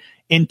day,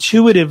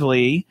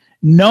 intuitively,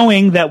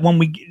 knowing that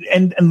when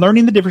and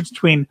learning the difference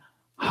between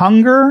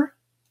hunger,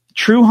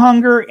 true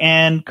hunger,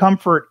 and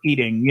comfort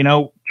eating,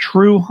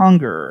 true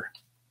hunger.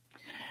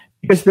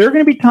 Because there are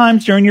going to be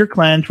times during your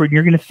cleanse where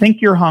you're going to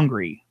think you're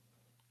hungry.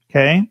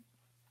 Okay?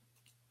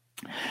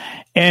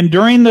 And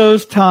during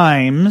those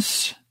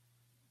times,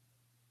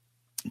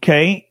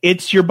 okay,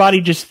 it's your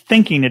body just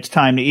thinking it's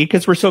time to eat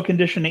because we're so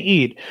conditioned to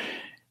eat.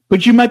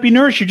 But you might be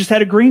nourished. You just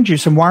had a green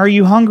juice. And why are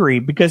you hungry?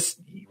 Because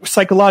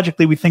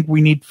psychologically we think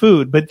we need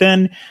food. But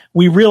then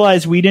we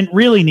realize we didn't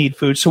really need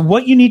food. So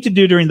what you need to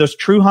do during those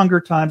true hunger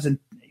times and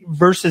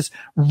versus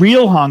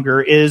real hunger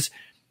is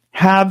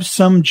have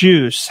some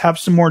juice, have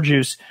some more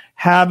juice,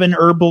 have an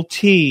herbal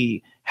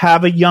tea,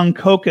 have a young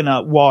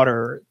coconut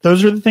water.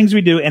 Those are the things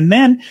we do. And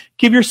then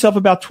give yourself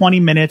about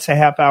 20 minutes, a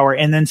half hour,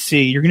 and then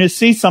see. You're going to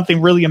see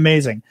something really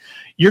amazing.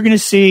 You're going to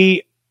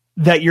see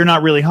that you're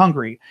not really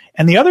hungry.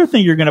 And the other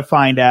thing you're going to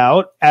find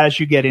out as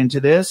you get into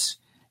this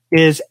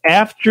is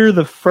after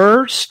the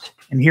first,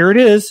 and here it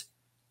is,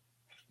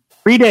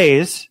 3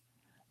 days,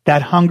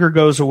 that hunger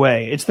goes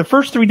away. It's the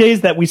first 3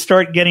 days that we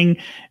start getting,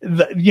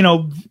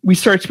 we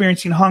start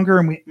experiencing hunger,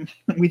 and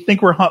we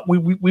think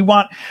we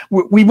want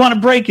to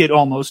break it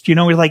almost.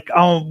 We're like,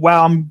 oh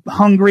wow, I'm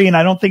hungry and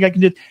I don't think I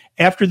can do it.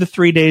 After the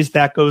 3 days,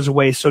 that goes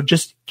away. So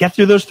just get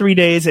through those 3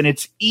 days, and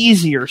it's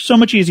easier, so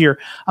much easier.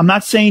 I'm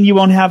not saying you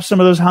won't have some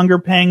of those hunger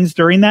pangs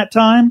during that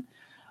time.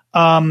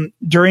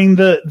 During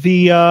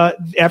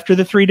after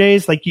the 3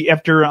 days, like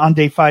after on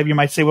day 5, you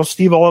might say, well,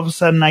 Steve, all of a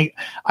sudden I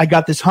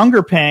got this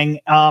hunger pang.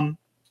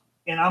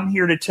 And I'm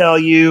here to tell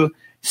you,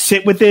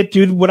 sit with it,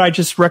 do what I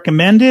just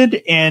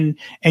recommended, and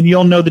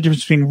you'll know the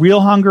difference between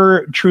real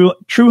hunger, true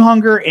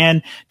hunger,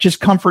 and just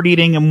comfort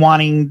eating and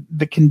wanting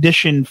the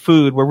conditioned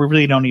food where we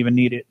really don't even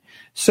need it.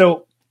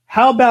 So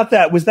how about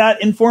that? Was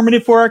that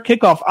informative for our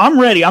kickoff? I'm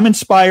ready. I'm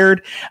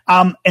inspired.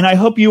 And I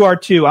hope you are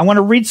too. I want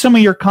to read some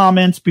of your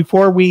comments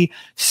before we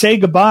say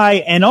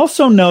goodbye, and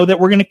also know that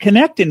we're going to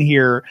connect in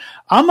here.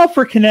 I'm up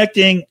for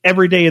connecting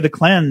every day of the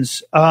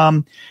cleanse.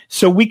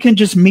 So we can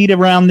just meet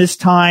around this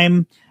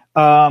time.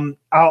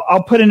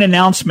 I'll put an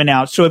announcement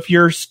out. So if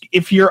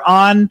you're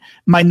on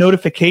my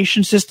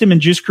notification system in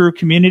Juice Guru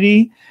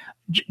community,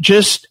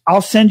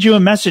 I'll send you a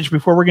message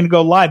before we're going to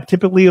go live.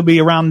 Typically it'll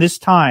be around this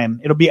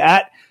time. It'll be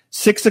at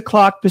 6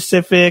 o'clock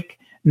Pacific,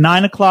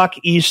 9 o'clock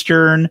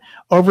Eastern.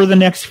 Over the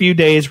next few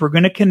days, we're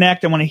going to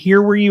connect. I want to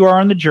hear where you are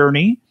on the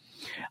journey.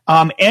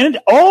 And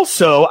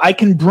also, I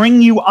can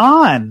bring you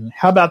on.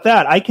 How about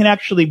that? I can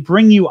actually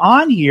bring you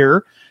on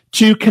here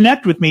to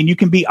connect with me, and you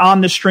can be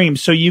on the stream.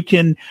 So you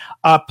can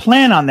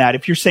plan on that.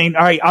 If you're saying,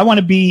 all right, I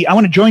want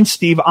to join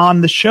Steve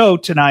on the show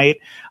tonight,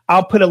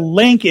 I'll put a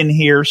link in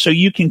here so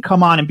you can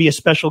come on and be a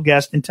special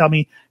guest and tell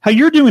me how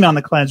you're doing on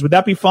the cleanse. Would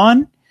that be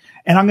fun?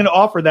 And I'm going to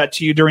offer that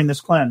to you during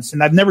this cleanse.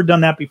 And I've never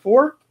done that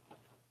before,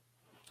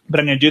 but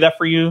I'm going to do that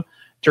for you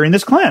during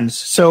this cleanse.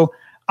 So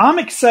I'm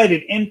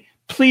excited. And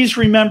please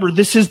remember,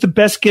 this is the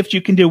best gift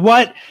you can do.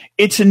 What?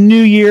 It's a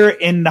new year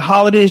and the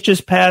holidays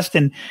just passed.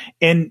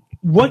 And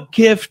what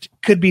gift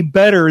could be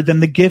better than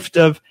the gift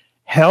of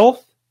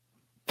health,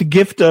 the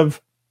gift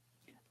of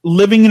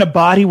living in a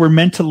body we're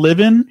meant to live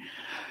in,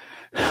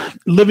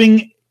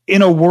 living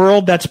in a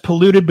world that's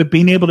polluted, but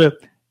being able to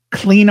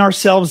clean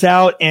ourselves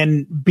out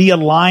and be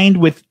aligned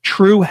with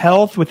true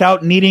health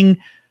without needing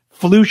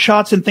flu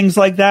shots and things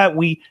like that.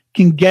 We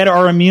can get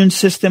our immune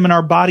system and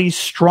our bodies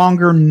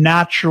stronger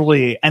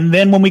naturally. And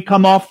then when we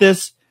come off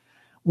this,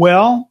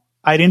 well,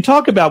 I didn't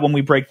talk about when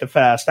we break the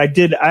fast. I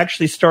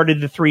actually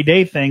started the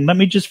 3-day thing. Let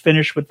me just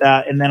finish with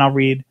that, and then I'll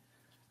read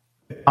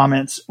the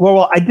comments.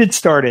 Well, I did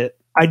start it.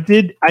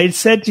 I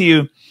said to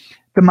you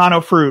the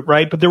mono fruit,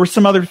 right? But there were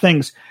some other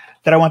things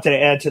that I wanted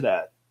to add to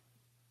that.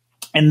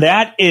 And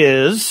that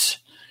is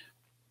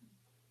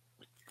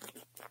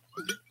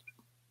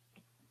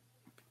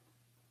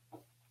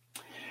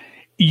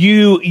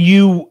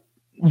you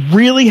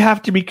really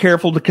have to be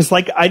careful, because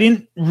I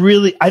didn't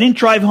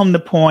drive home the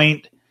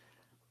point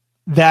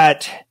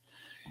that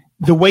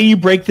the way you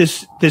break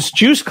this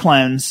juice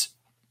cleanse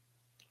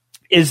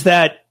is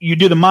that you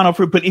do the mono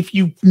fruit. But if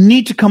you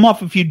need to come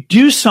off, if you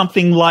do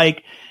something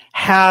like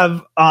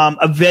have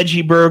a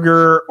veggie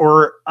burger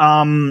or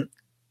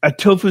a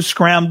tofu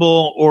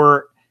scramble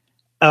or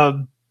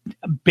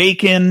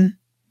bacon,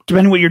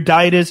 depending on what your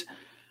diet is,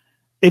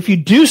 if you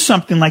do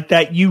something like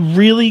that, you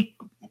really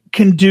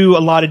can do a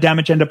lot of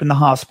damage, end up in the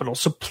hospital.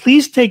 So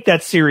please take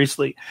that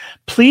seriously.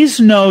 Please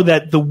know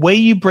that the way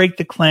you break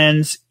the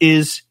cleanse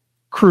is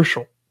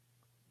crucial.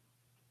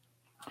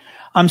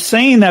 I'm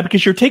saying that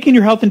because you're taking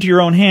your health into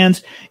your own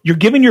hands. You're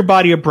giving your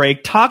body a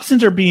break.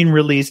 Toxins are being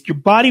released. Your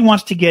body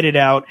wants to get it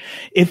out.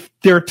 If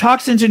there are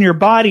toxins in your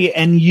body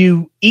and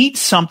you eat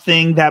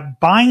something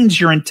that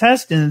binds your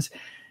intestines,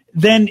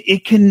 then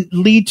it can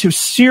lead to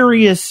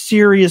serious,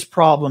 serious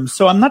problems.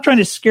 So I'm not trying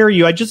to scare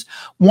you. I just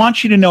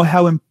want you to know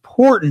how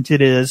important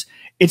it is.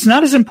 It's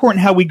not as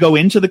important how we go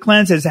into the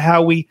cleanse as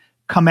how we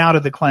come out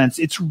of the cleanse.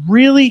 It's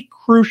really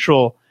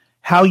crucial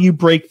how you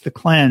break the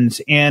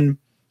cleanse. And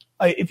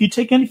if you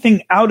take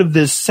anything out of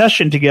this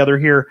session together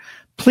here,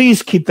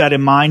 please keep that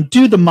in mind.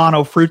 Do the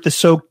mono fruit, the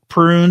soaked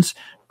prunes,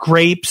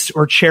 grapes,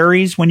 or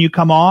cherries when you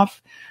come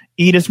off.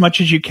 Eat as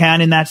much as you can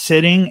in that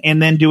sitting,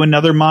 and then do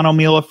another mono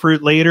meal of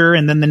fruit later.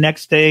 And then the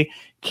next day,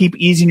 keep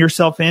easing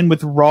yourself in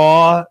with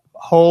raw,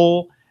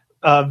 whole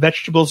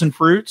vegetables and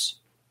fruits.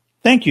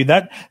 Thank you.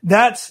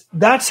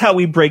 That's how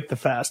we break the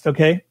fast.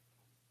 Okay.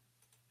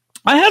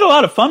 I had a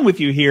lot of fun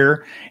with you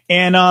here,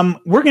 and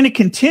we're going to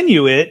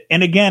continue it.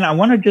 And again, I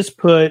want to just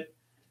put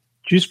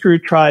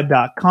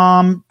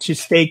juicecrewtribe.com to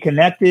stay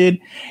connected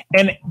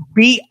and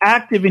be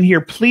active in here.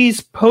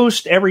 Please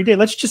post every day.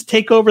 Let's just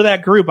take over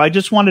that group. I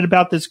just wanted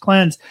about this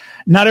cleanse.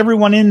 Not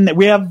everyone in that.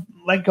 We have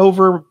like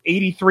over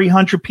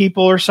 8,300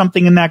 people or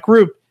something in that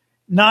group.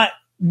 Not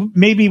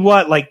maybe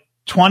like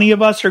 20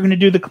 of us are going to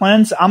do the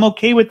cleanse. I'm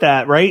okay with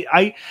that,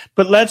 right?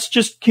 But let's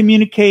just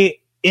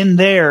communicate in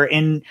there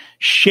and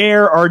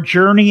share our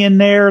journey in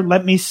there.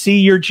 Let me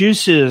see your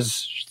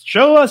juices.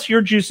 Show us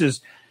your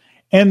juices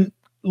and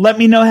let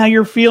me know how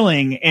you're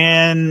feeling.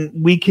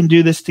 And we can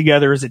do this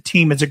together as a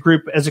team, as a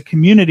group, as a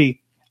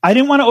community. I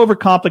didn't want to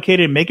overcomplicate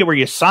it and make it where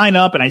you sign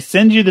up and I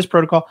send you this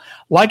protocol.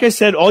 Like I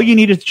said, all you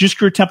need is Juice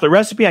Guru template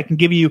recipe. I can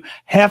give you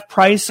half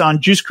price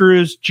on Juice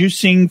Guru's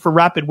Juicing for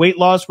Rapid Weight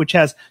Loss, which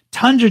has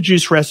tons of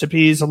juice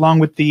recipes along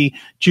with the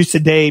Juice a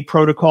Day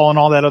protocol and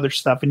all that other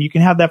stuff. And you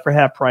can have that for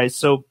half price.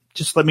 So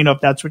just let me know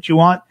if that's what you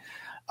want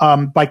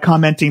by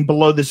commenting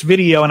below this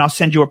video, and I'll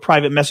send you a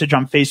private message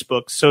on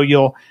Facebook. So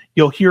you'll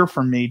hear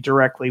from me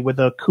directly with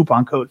a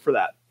coupon code for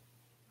that.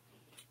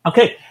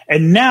 Okay,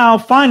 and now,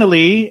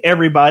 finally,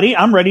 everybody,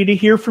 I'm ready to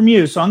hear from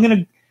you. So I'm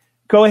going to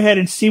go ahead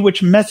and see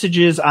which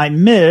messages I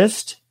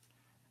missed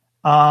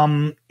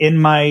in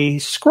my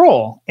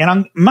scroll.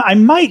 And I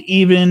might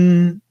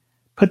even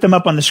put them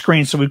up on the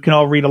screen so we can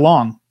all read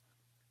along.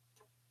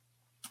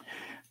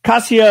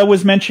 Cassia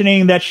was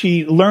mentioning that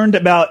she learned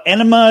about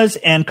enemas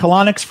and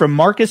colonics from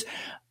Marcus.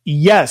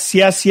 Yes.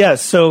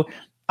 So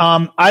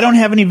I don't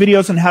have any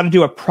videos on how to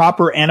do a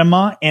proper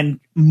enema, and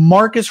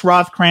Marcus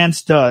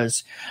Rothkranz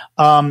does.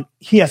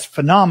 He has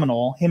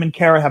him and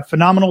Kara have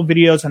phenomenal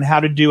videos on how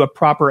to do a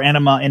proper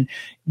enema, and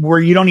where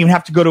you don't even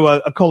have to go to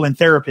a colon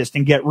therapist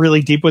and get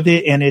really deep with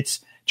it, and it's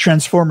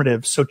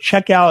transformative. So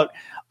check out,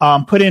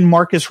 put in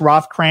Marcus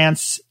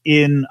Rothkranz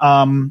in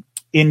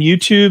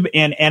YouTube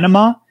and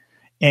enema,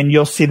 and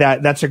you'll see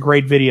that. That's a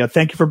great video.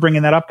 Thank you for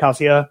bringing that up,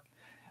 Cassia.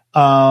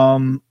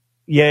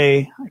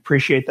 Yay. I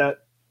appreciate that.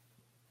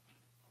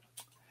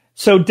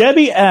 So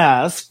Debbie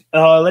asked,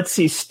 let's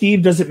see,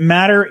 Steve, does it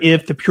matter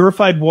if the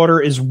purified water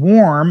is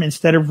warm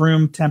instead of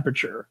room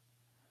temperature?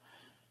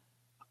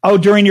 Oh,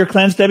 during your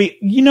cleanse, Debbie,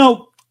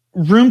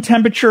 room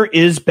temperature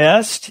is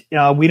best. We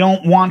definitely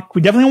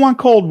don't want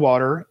cold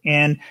water,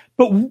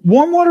 but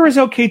warm water is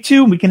okay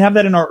too. We can have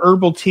that in our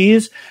herbal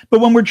teas.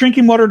 But when we're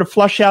drinking water to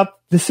flush out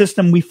the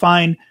system, we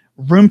find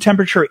room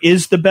temperature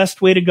is the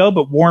best way to go,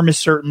 but warm is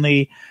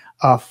certainly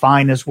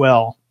fine as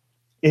well.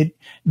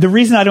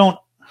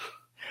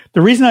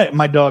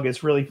 My dog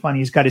is really funny.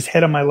 He's got his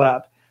head on my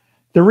lap.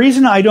 The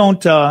reason I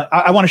don't,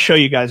 I want to show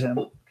you guys him.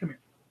 Come here.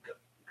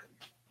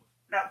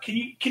 Now,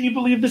 can you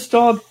believe this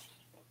dog?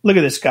 Look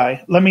at this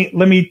guy. Let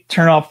me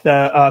turn off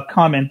the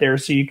comment there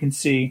so you can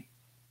see.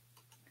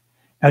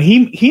 Now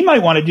he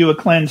might want to do a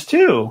cleanse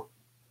too.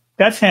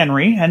 That's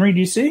Henry. Henry, do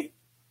you see?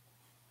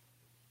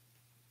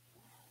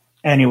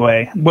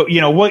 Anyway,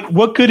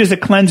 what good is a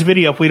cleanse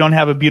video if we don't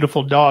have a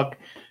beautiful dog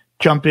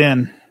jump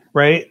in,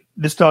 right?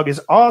 This dog is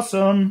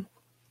awesome.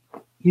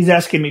 He's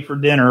asking me for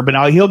dinner,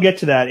 but he'll get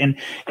to that.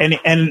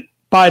 And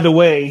by the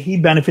way, he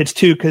benefits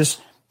too, because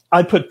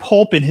I put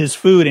pulp in his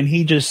food and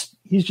he's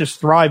just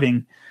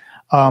thriving,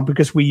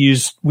 because we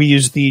use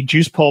the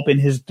juice pulp in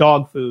his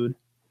dog food.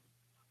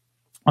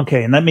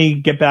 Okay. And let me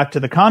get back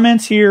to the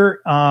comments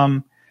here.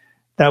 That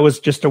was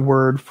just a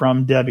word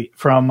from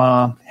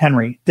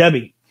Henry.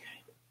 Debbie,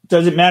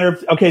 does it matter?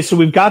 Okay. So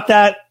we've got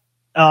that.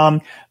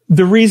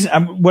 The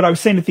reason, what I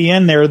was saying at the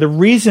end there, the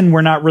reason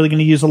we're not really going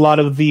to use a lot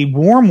of the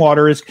warm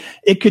water is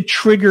it could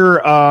trigger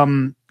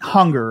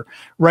hunger,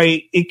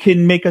 right? It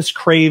can make us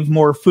crave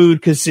more food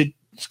because it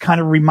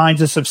kind of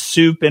reminds us of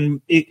soup,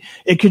 and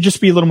it could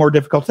just be a little more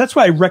difficult. That's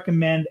why I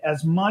recommend,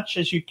 as much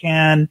as you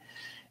can,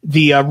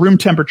 the room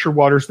temperature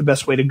water is the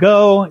best way to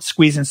go.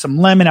 Squeeze in some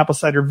lemon, apple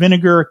cider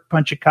vinegar, a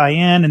punch of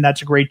cayenne, and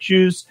that's a great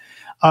juice.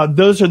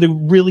 Those are the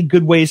really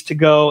good ways to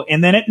go.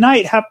 And then at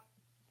night,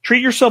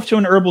 treat yourself to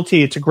an herbal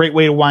tea. It's a great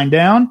way to wind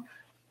down.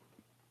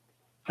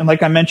 And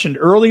like I mentioned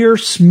earlier,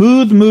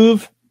 Smooth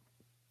Move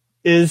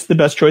is the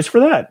best choice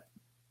for that.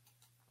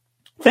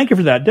 Thank you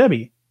for that,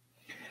 Debbie.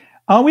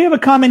 We have a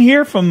comment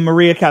here from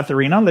Maria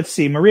Katharina. Let's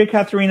see. Maria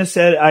Katharina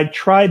said, I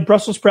tried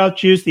Brussels sprout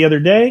juice the other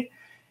day.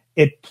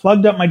 It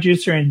plugged up my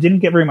juicer and didn't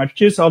get very much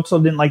juice. I also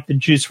didn't like the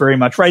juice very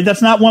much, right?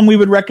 That's not one we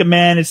would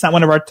recommend. It's not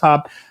one of our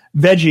top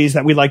veggies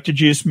that we like to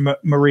juice,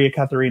 Maria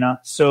Katharina.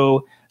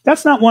 So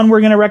that's not one we're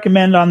going to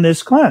recommend on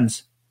this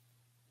cleanse.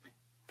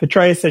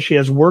 Petria says she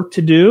has work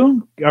to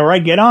do. All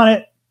right, get on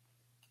it.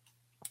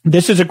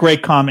 This is a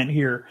great comment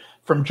here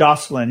from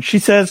Jocelyn. She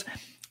says,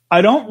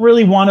 I don't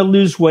really want to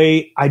lose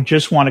weight. I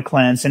just want to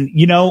cleanse. And,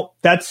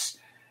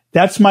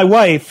 that's my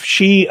wife.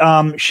 She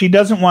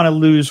doesn't want to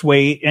lose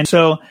weight. And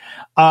so,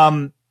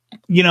 but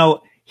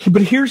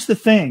here's the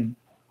thing.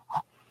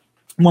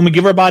 When we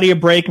give our body a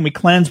break and we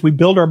cleanse, we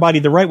build our body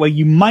the right way.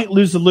 You might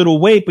lose a little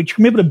weight, but you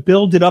can be able to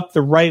build it up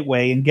the right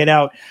way and get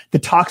out the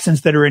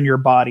toxins that are in your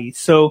body.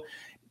 So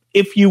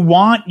if you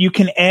want, you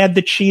can add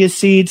the chia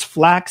seeds,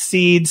 flax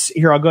seeds.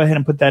 Here, I'll go ahead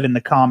and put that in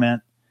the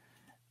comment.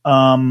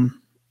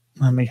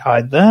 Let me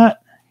hide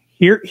that.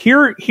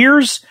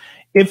 Here's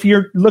if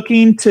you're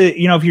looking to,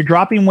 if you're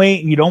dropping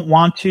weight and you don't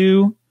want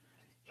to,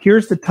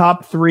 here's the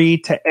top 3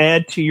 to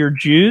add to your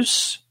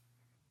juice.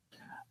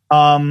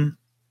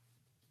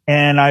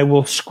 And I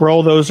will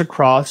scroll those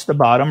across the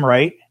bottom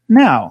right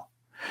now.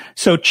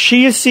 So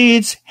chia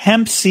seeds,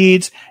 hemp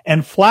seeds,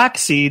 and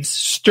flax seeds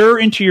stir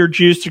into your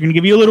juice. They're going to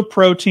give you a little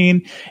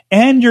protein,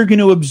 and you're going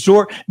to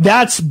absorb.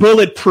 That's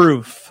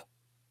bulletproof.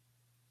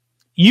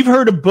 You've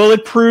heard of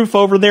bulletproof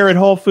over there at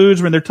Whole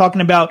Foods when they're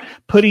talking about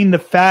putting the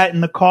fat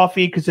in the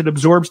coffee because it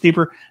absorbs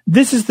deeper.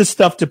 This is the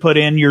stuff to put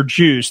in your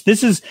juice.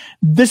 This is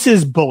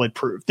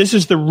bulletproof. This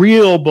is the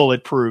real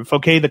bulletproof.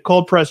 Okay. The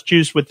cold pressed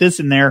juice with this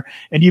in there,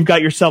 and you've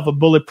got yourself a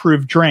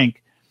bulletproof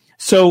drink.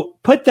 So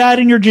put that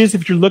in your juice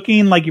if you're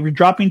looking like if you're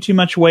dropping too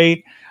much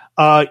weight.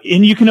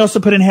 And you can also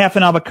put in half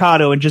an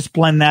avocado and just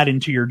blend that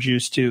into your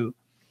juice too.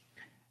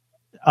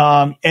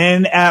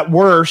 And at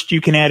worst, you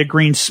can add a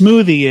green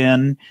smoothie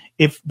in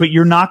but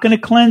you're not going to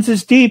cleanse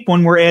as deep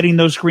when we're adding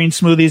those green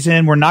smoothies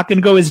in. We're not going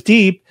to go as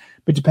deep,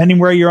 but depending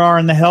where you are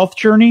in the health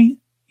journey,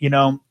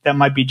 that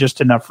might be just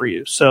enough for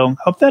you. So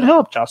hope that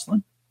helped,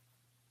 Jocelyn.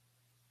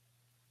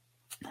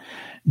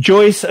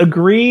 Joyce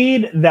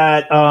agreed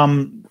that,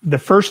 the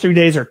first 3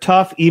 days are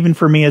tough, even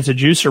for me as a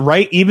juicer,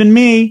 right? Even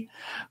me,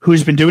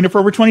 who's been doing it for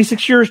over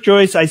 26 years,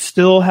 Joyce, I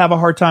still have a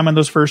hard time on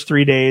those first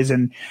 3 days.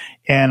 And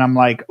I'm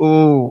like,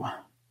 ooh.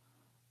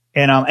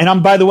 And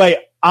I'm, by the way,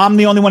 I'm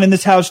the only one in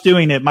this house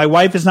doing it. My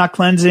wife is not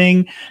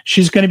cleansing.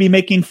 She's going to be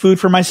making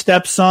food for my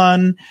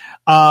stepson.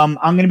 I'm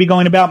going to be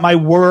going about my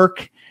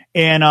work.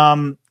 And,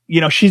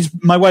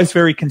 my wife's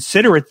very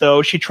considerate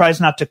though. She tries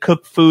not to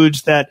cook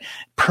foods that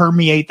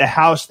permeate the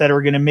house that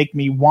are going to make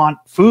me want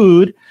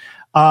food.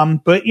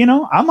 But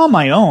I'm on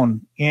my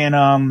own,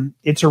 and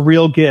it's a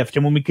real gift.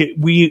 And when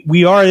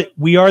we are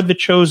the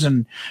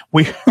chosen.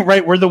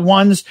 We're the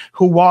ones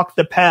who walk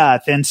the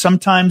path. And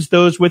sometimes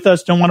those with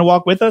us don't want to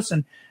walk with us,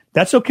 and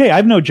that's okay. I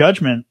have no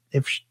judgment.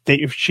 If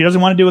she doesn't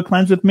want to do a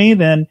cleanse with me,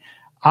 then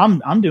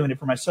I'm doing it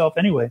for myself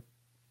anyway.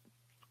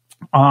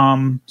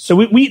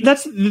 So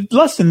that's the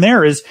lesson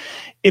there is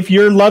if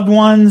your loved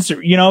ones,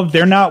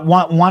 they're not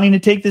wanting to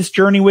take this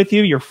journey with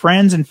you, your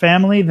friends and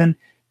family, then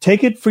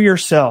take it for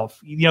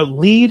yourself.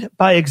 Lead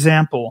by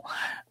example.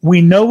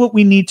 We know what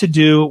we need to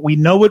do. We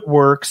know what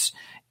works,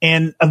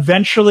 and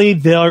eventually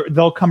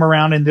they'll come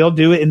around and they'll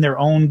do it in their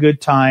own good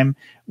time.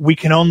 We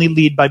can only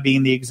lead by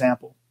being the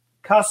example.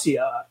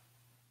 Cassia.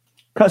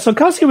 So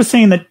Cassia was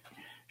saying that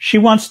she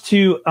wants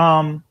to,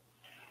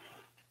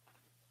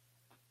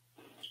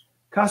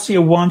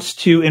 Cassia wants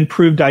to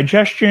improve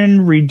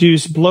digestion,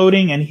 reduce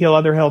bloating, and heal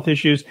other health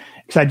issues.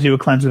 Excited to do a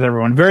cleanse with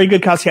everyone. Very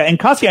good, Cassia. And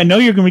Cassia, I know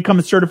you're going to become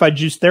a certified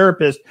juice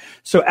therapist.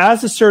 So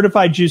as a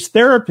certified juice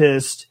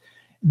therapist,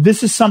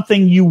 this is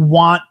something you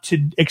want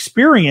to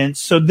experience.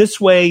 So this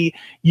way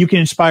you can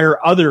inspire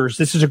others.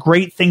 This is a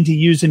great thing to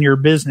use in your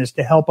business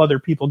to help other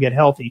people get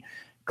healthy.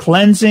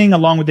 Cleansing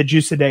along with the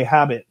juice a day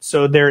habit.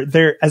 So as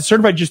a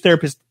certified juice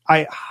therapist,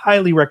 I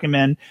highly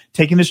recommend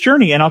taking this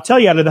journey. And I'll tell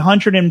you, out of the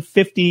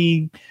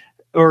 150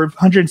 or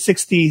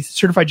 160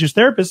 certified juice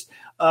therapists,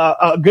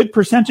 a good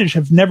percentage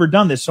have never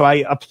done this. So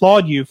I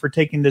applaud you for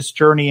taking this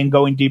journey and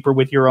going deeper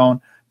with your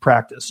own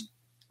practice.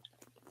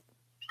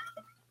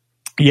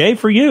 Yay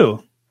for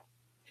you.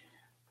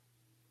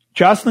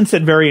 Jocelyn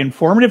said, very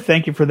informative.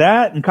 Thank you for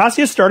that. And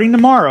Cassia starting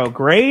tomorrow.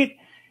 Great.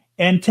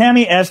 And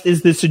Tammy asked,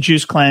 is this a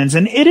juice cleanse?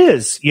 And it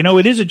is.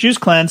 It is a juice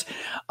cleanse.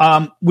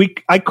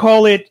 I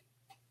call it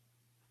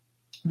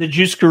the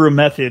Juice Guru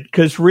method,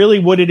 because really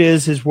what it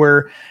is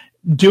we're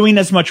doing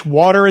as much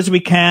water as we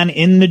can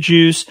in the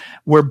juice.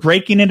 We're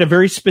breaking it a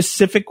very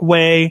specific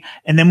way.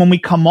 And then when we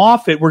come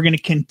off it, we're going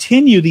to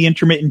continue the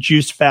intermittent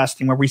juice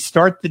fasting, where we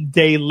start the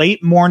day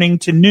late morning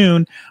to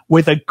noon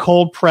with a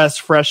cold press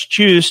fresh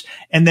juice.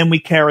 And then we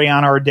carry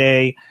on our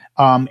day.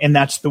 And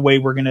that's the way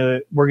we're going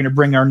to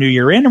bring our new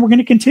year in, and we're going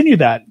to continue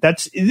that.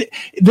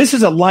 This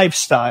is a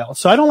lifestyle.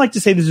 So I don't like to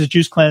say this is a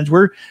juice cleanse.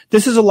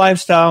 This is a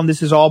lifestyle, and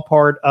this is all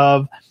part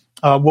of,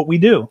 what we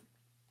do.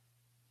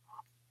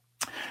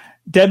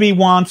 Debbie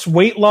wants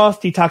weight loss,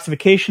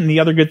 detoxification, and the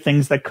other good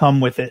things that come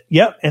with it.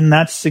 Yep. And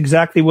that's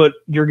exactly what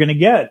you're going to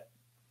get.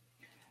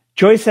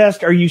 Joyce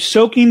asked, are you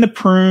soaking the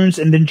prunes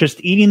and then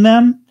just eating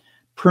them?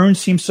 Prunes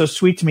seem so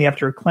sweet to me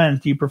after a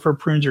cleanse. Do you prefer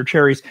prunes or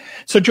cherries?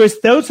 So, Joyce,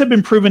 those have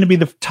been proven to be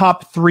the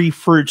top 3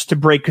 fruits to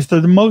break because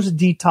they're the most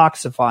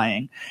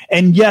detoxifying.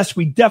 And yes,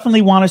 we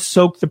definitely want to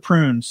soak the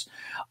prunes.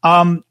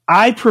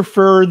 I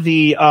prefer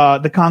the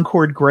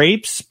Concord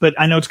grapes, but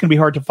I know it's going to be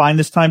hard to find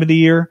this time of the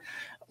year.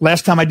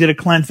 Last time I did a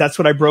cleanse, that's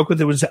what I broke with.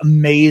 It was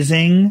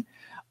amazing.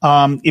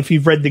 If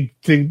you've read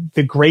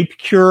the Grape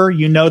Cure,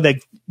 you know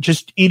that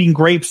just eating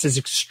grapes is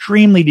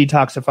extremely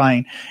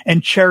detoxifying,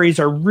 and cherries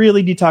are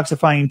really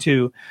detoxifying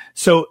too.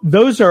 So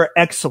those are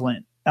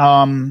excellent.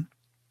 But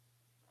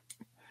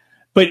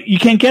you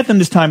can't get them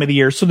this time of the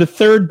year. So the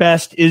third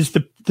best is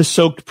the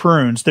soaked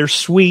prunes. They're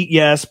sweet,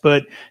 yes,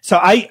 but so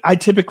I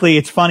typically,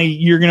 it's funny,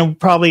 you're going to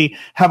probably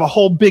have a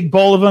whole big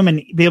bowl of them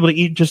and be able to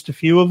eat just a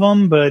few of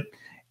them, but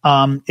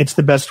it's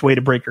the best way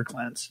to break your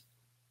cleanse.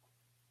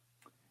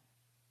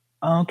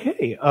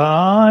 Okay.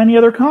 Any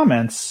other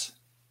comments?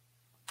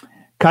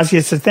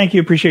 Cassia said, thank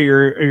you. Appreciate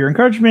your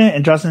encouragement.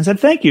 And Justin said,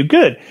 thank you.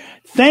 Good.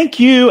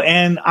 Thank you.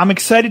 And I'm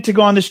excited to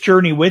go on this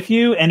journey with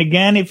you. And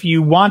again, if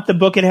you want the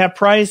book at half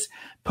price,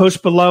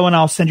 post below and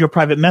I'll send you a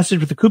private message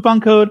with the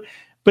coupon code.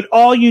 But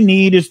all you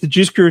need is the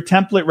Juice Guru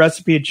template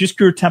recipe at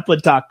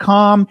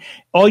juicegurutemplate.com.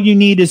 All you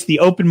need is the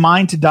open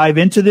mind to dive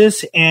into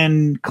this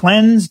and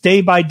cleanse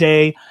day by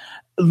day.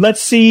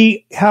 Let's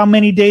see how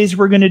many days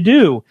we're going to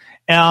do.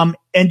 And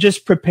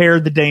just prepare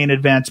the day in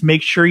advance.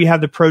 Make sure you have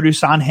the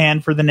produce on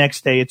hand for the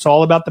next day. It's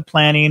all about the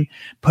planning,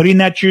 putting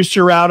that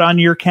juicer out on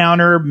your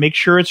counter. Make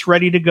sure it's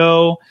ready to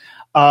go.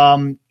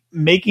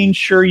 Making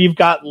sure you've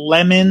got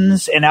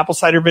lemons and apple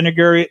cider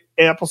vinegar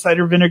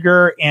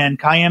and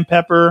cayenne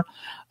pepper,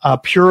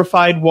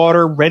 purified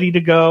water ready to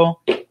go.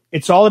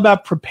 It's all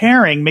about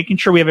preparing, making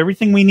sure we have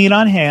everything we need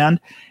on hand,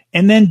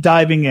 and then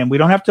diving in. We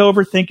don't have to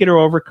overthink it or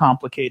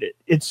overcomplicate it.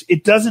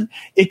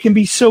 It can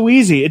be so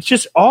easy. It's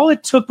just all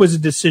it took was a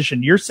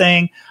decision. You're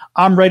saying,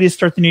 I'm ready to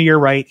start the new year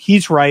right.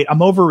 He's right.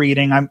 I'm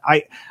overeating.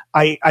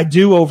 I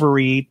do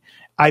overeat.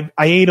 I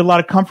ate a lot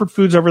of comfort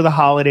foods over the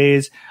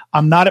holidays.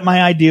 I'm not at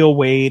my ideal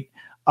weight.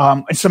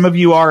 And some of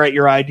you are at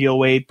your ideal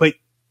weight, but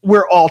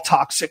we're all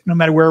toxic no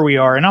matter where we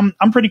are. And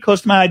I'm pretty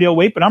close to my ideal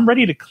weight, but I'm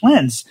ready to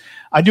cleanse.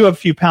 I do have a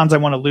few pounds I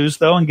want to lose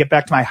though and get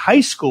back to my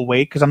high school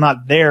weight because I'm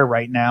not there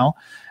right now.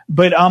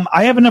 But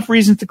I have enough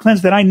reasons to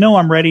cleanse that I know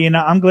I'm ready, and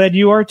I'm glad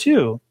you are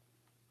too.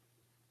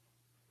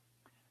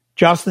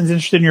 Jocelyn's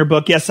interested in your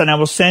book. Yes, and I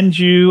will send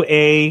you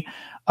a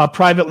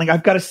private link.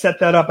 I've got to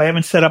set that up. I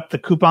haven't set up the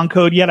coupon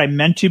code yet. I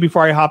meant to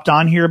before I hopped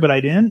on here, but I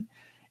didn't.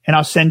 And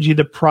I'll send you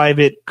the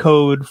private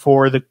code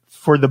for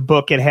the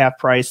book at half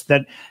price.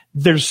 That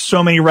there's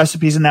so many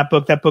recipes in that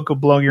book. That book will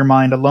blow your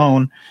mind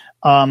alone.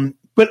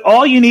 But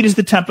all you need is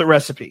the template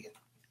recipe.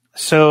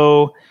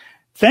 So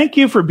thank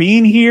you for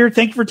being here.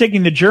 Thank you for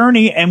taking the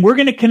journey. And we're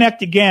going to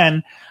connect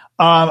again.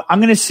 I'm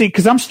going to see,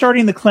 because I'm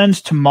starting the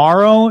cleanse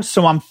tomorrow.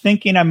 So I'm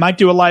thinking I might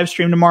do a live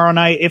stream tomorrow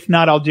night. If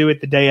not, I'll do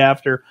it the day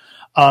after.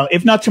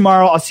 If not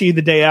tomorrow, I'll see you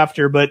the day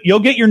after. But you'll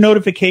get your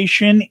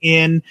notification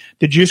in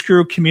the Juice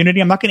Guru community.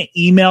 I'm not going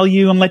to email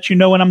you and let you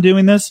know when I'm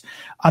doing this.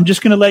 I'm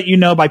just going to let you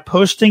know by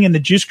posting in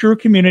the Juice Guru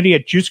community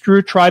at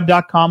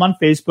juicegurutribe.com on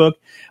Facebook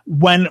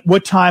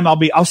what time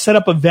I'll set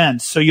up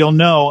events. So you'll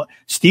know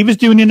Steve is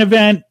doing an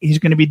event. He's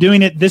going to be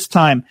doing it this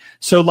time.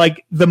 So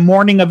like the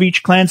morning of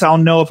each cleanse, I'll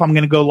know if I'm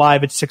going to go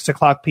live at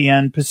 6:00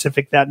 p.m.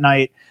 Pacific that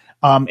night.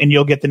 And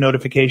you'll get the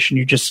notification.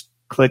 You just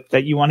click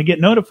that you want to get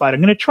notified.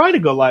 I'm going to try to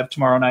go live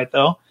tomorrow night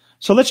though.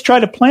 So let's try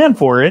to plan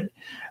for it.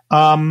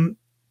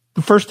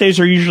 The first days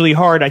are usually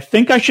hard. I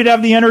think I should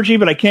have the energy,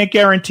 but I can't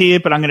guarantee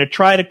it, but I'm going to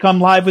try to come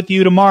live with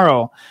you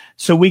tomorrow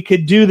so we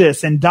could do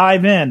this and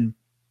dive in.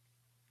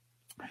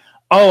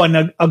 Oh,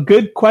 and a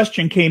good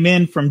question came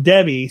in from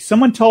Debbie.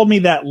 Someone told me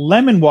that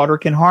lemon water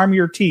can harm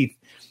your teeth.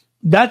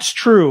 That's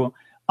true.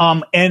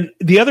 And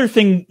the other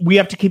thing we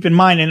have to keep in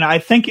mind, and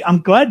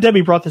I'm glad Debbie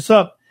brought this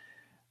up.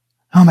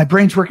 Oh, my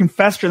brain's working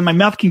faster than my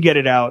mouth can get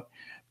it out.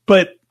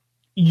 But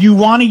you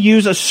want to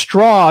use a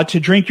straw to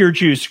drink your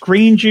juice.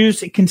 Green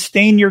juice, it can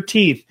stain your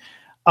teeth.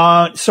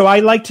 So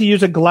I like to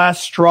use a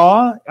glass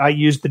straw. I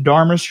use the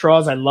Dharma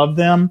straws. I love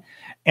them.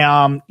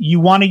 You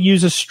want to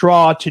use a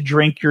straw to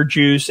drink your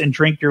juice and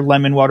drink your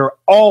lemon water.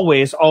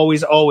 Always,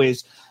 always,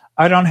 always.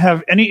 I don't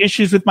have any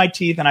issues with my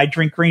teeth, and I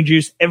drink green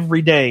juice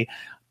every day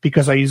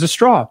because I use a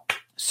straw.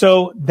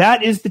 So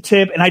that is the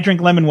tip. And I drink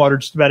lemon water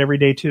just about every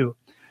day too.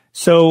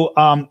 So,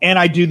 and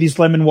I do these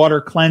lemon water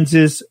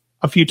cleanses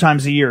a few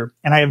times a year,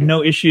 and I have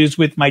no issues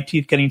with my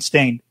teeth getting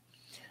stained.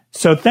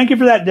 So thank you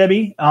for that,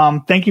 Debbie.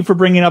 Thank you for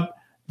bringing up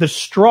the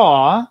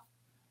straw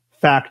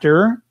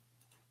factor.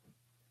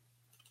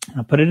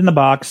 I'll put it in the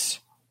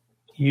box.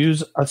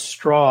 Use a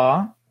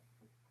straw.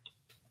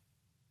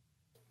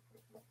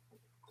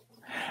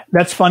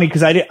 That's funny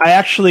because I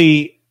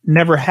actually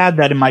never had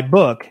that in my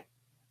book,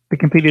 The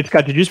Complete Idiot's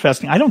Guide to Juice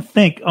Fasting. I don't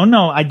think, oh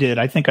no, I did.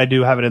 I think I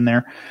do have it in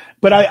there.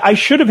 But I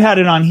should have had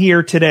it on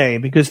here today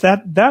because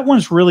that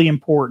one's really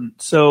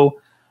important. So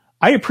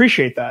I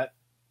appreciate that.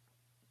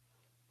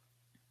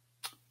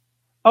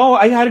 Oh,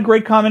 I had a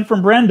great comment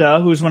from Brenda,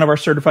 who's one of our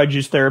certified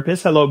juice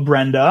therapists. Hello,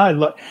 Brenda.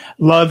 I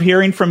love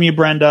hearing from you,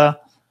 Brenda.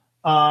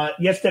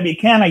 Yes, Debbie,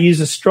 can I use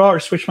a straw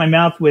or switch my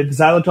mouth with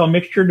xylitol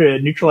mixture to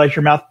neutralize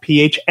your mouth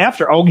pH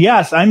after? Oh,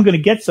 yes, I'm going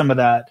to get some of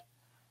that.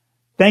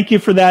 Thank you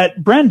for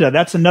that, Brenda.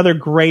 That's another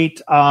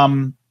great.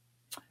 I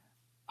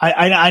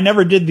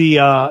never did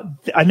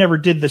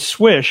the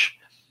swish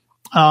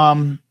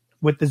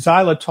with the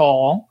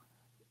xylitol.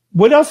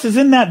 What else is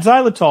in that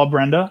xylitol,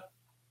 Brenda?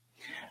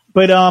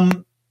 But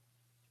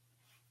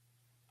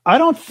I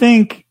don't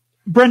think,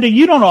 Brenda,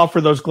 you don't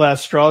offer those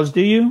glass straws,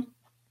 do you?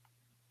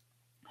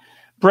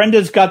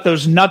 Brenda's got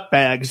those nut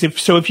bags.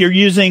 If you're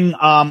using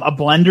a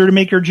blender to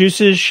make your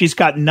juices, she's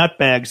got nut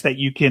bags that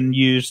you can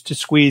use to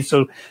squeeze.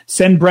 So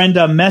send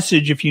Brenda a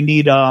message if you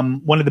need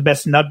one of the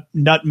best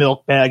nut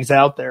milk bags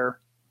out there.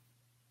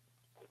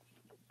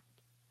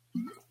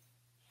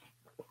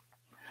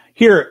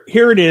 Here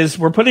it is.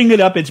 We're putting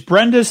it up. It's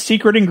Brenda's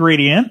secret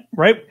ingredient,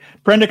 right?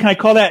 Brenda, can I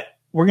call that?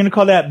 We're going to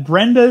call that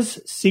Brenda's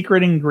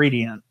secret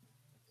ingredient.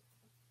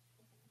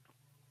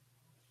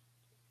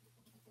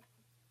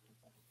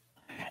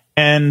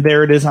 And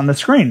there it is on the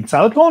screen.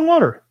 Xylitol and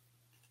water.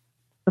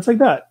 Just like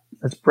that.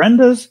 That's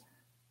Brenda's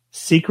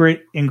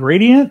secret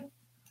ingredient.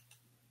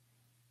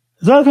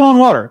 Xylitol and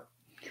water.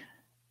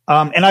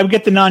 And I would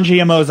get the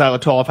non-GMO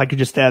xylitol if I could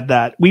just add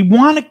that. We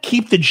want to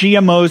keep the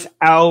GMOs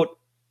out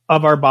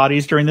of our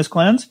bodies during this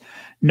cleanse.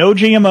 No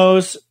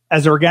GMOs,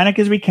 as organic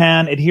as we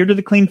can. Adhere to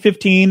the Clean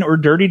 15 or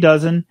Dirty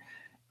Dozen,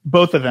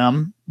 both of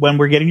them, when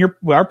we're getting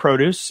our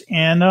produce.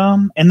 And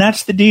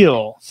that's the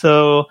deal.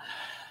 So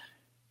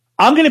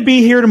I'm going to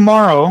be here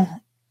tomorrow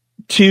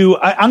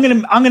I'm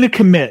going to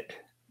commit.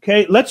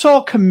 Okay. Let's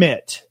all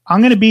commit.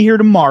 I'm going to be here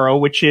tomorrow,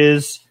 which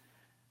is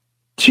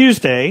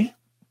Tuesday.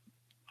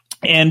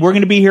 And we're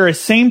going to be here at the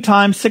same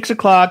time,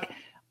 6:00.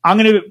 I'm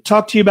going to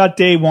talk to you about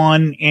day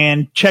one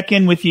and check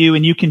in with you,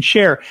 and you can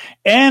share.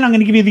 And I'm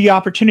going to give you the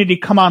opportunity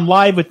to come on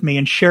live with me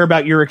and share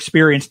about your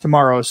experience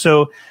tomorrow.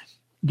 So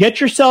get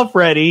yourself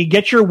ready,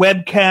 get your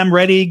webcam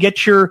ready, make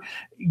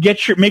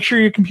sure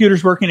your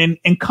computer's working,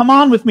 and come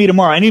on with me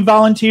tomorrow. Any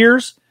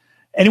volunteers?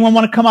 Anyone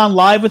want to come on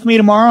live with me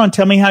tomorrow and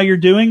tell me how you're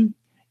doing?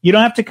 You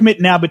don't have to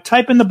commit now, but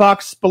type in the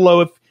box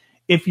below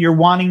if you're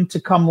wanting to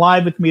come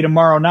live with me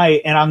tomorrow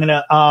night, and I'm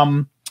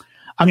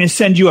going to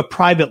send you a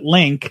private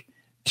link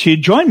to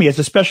join me as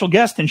a special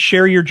guest and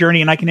share your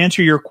journey, and I can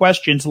answer your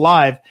questions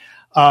live,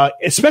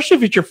 especially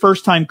if it's your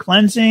first time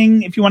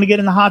cleansing. If you want to get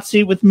in the hot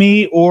seat with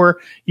me, or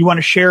you want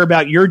to share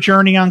about your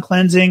journey on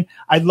cleansing,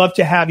 I'd love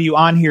to have you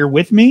on here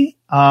with me.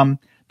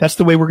 That's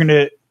the way we're going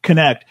to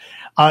connect.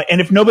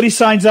 And if nobody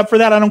signs up for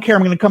that, I don't care.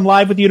 I'm going to come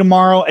live with you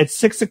tomorrow at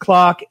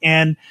 6:00,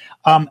 and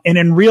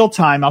in real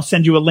time, I'll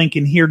send you a link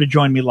in here to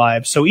join me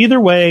live. So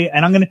either way,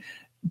 and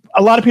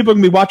a lot of people are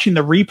going to be watching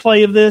the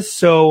replay of this,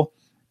 so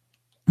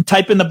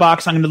type in the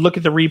box. I'm going to look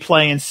at the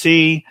replay and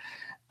see.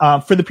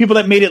 For the people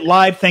that made it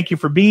live, thank you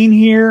for being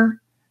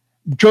here.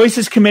 Joyce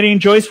is committing.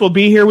 Joyce will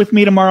be here with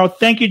me tomorrow.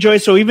 Thank you,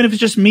 Joyce. So even if it's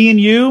just me and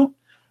you,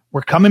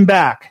 we're coming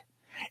back.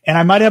 And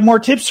I might have more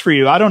tips for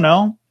you. I don't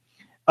know.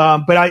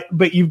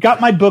 But you've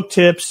got my book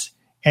tips.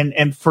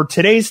 And for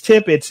today's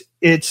tip,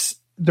 it's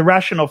The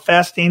Rational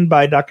Fasting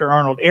by Dr.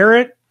 Arnold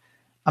Ehret.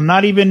 I'm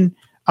not even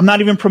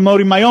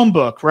promoting my own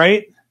book,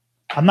 right?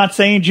 I'm not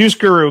saying Juice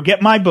Guru,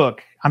 get my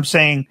book. I'm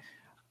saying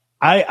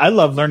I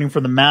love learning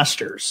from the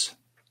masters.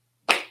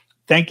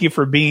 Thank you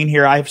for being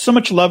here. I have so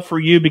much love for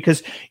you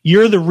because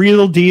you're the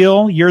real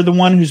deal. You're the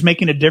one who's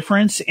making a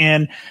difference,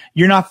 and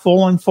you're not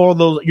falling for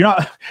those.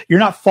 You're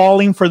not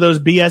falling for those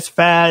BS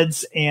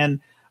fads and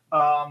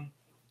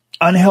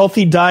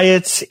unhealthy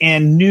diets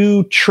and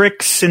new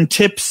tricks and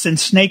tips and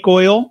snake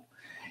oil.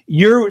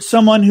 You're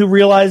someone who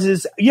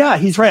realizes, yeah,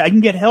 he's right. I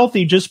can get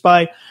healthy just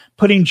by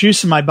putting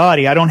juice in my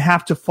body. I don't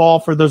have to fall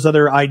for those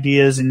other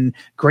ideas and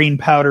grain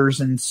powders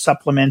and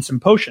supplements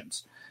and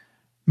potions.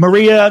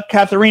 Maria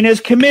Katharina is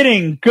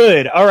committing.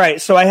 Good. All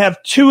right. So I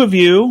have two of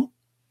you,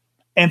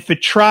 and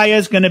Fitraya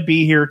is going to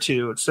be here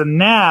too. So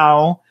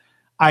now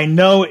I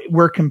know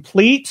we're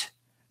complete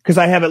because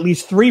I have at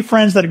least 3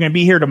 friends that are going to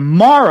be here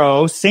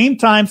tomorrow, same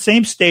time,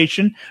 same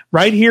station,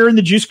 right here in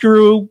the Juice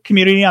Guru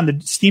community on the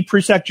Steve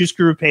Prusak Juice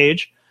Guru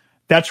page.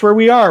 That's where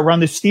we are. We're on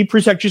the Steve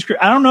Prusak Juice Guru.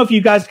 I don't know if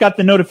you guys got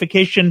the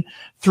notification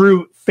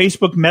through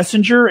Facebook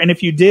Messenger, and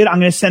if you did, I'm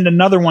going to send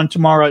another one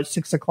tomorrow at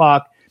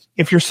 6:00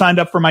 if you're signed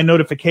up for my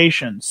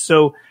notifications.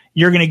 So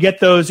you're going to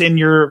get those in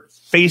your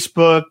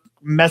Facebook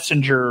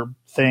Messenger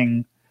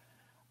thing.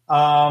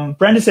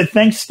 Brenda said,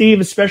 thanks,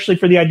 Steve, especially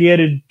for the idea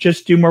to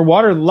just do more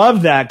water.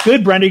 Love that.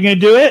 Good, Brenda. You going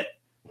to do it?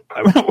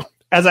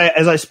 as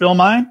I spill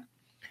mine?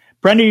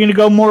 Brenda, you're going to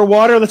go more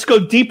water? Let's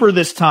go deeper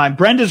this time.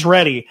 Brenda's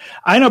ready.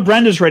 I know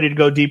Brenda's ready to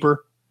go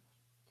deeper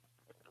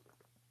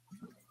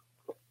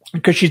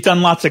because she's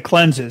done lots of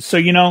cleanses. So,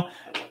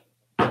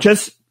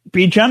 just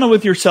be gentle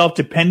with yourself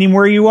depending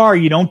where you are.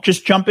 You don't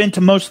just jump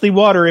into mostly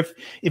water.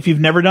 If you've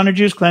never done a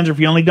juice cleanse, or if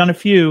you've only done a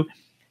few,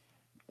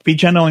 be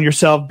gentle on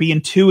yourself. Be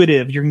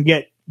intuitive. You're going to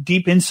get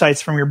deep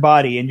insights from your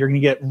body, and you're going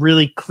to get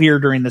really clear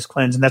during this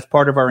cleanse, and that's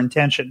part of our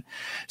intention.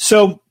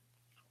 So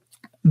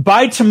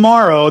by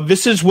tomorrow,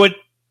 this is what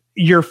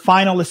your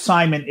final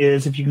assignment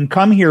is. If you can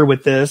come here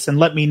with this and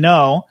let me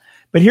know.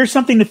 But here's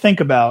something to think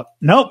about.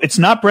 Nope, it's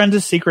not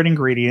Brenda's secret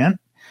ingredient,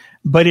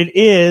 but it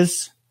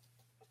is.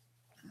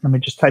 Let me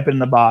just type it in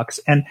the box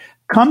and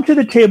come to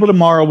the table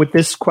tomorrow with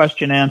this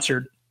question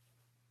answered.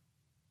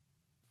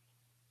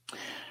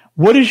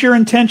 What is your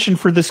intention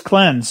for this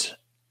cleanse?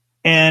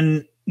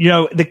 And,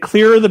 the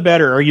clearer the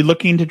better. Are you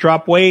looking to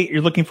drop weight?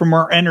 You're looking for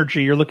more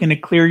energy. You're looking to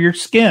clear your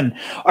skin.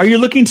 Are you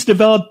looking to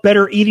develop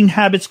better eating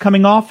habits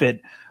coming off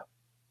it?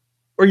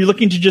 Or are you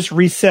looking to just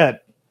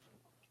reset?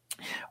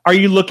 Are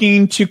you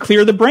looking to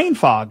clear the brain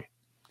fog?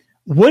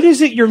 What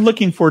is it you're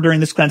looking for during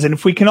this cleanse? And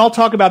if we can all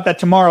talk about that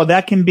tomorrow,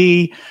 that can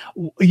be,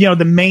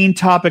 the main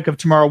topic of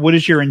tomorrow. What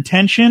is your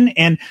intention?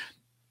 And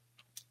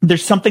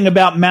there's something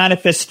about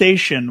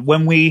manifestation.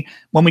 When we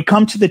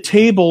come to the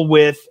table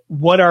with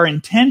what our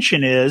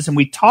intention is and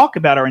we talk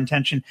about our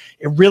intention,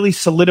 it really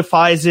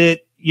solidifies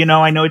it.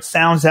 I know it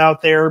sounds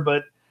out there,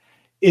 but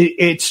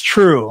it's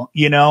true.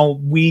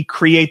 We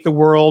create the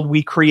world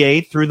we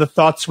create through the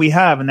thoughts we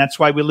have. And that's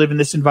why we live in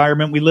this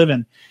environment we live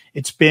in.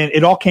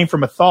 It all came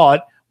from a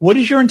thought. What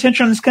is your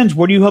intention on this cleanse?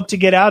 What do you hope to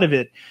get out of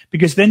it?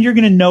 Because then you're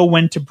going to know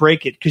when to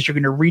break it, because you're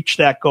going to reach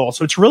that goal.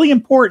 So it's really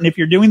important, if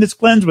you're doing this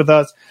cleanse with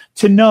us,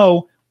 to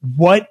know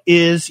what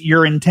is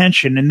your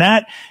intention. And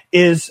that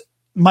is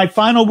my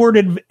final word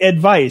of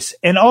advice.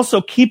 And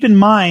also keep in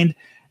mind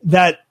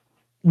that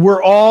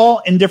we're all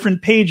in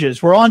different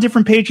pages. We're all on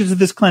different pages of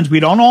this cleanse. We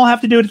don't all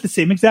have to do it at the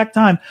same exact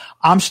time.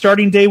 I'm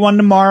starting day 1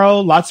 tomorrow.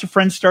 Lots of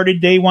friends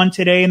started day 1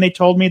 today, and they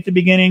told me at the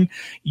beginning.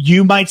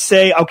 You might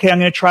say, okay, I'm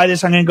going to try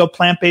this. I'm going to go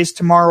plant-based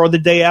tomorrow or the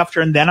day after,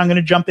 and then I'm going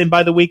to jump in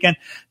by the weekend.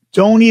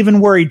 Don't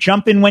even worry.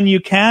 Jump in when you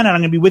can, and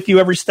I'm going to be with you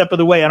every step of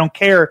the way. I don't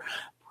care.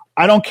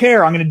 I'm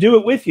going to do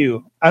it with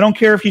you. I don't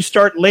care if you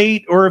start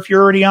late or if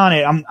you're already on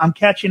it. I'm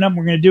catching up.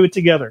 We're going to do it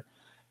together.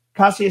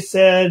 Cassia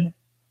said,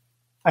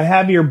 I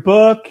have your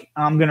book.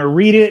 I'm going to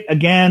read it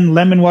again.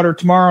 Lemon water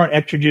tomorrow and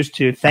extra juice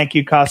too. Thank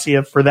you,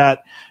 Cassia, for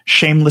that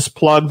shameless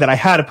plug that I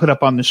had to put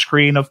up on the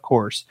screen, of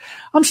course.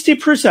 I'm Steve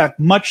Prusak.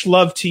 Much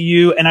love to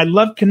you, and I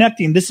love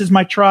connecting. This is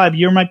my tribe.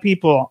 You're my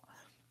people.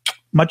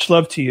 Much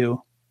love to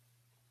you.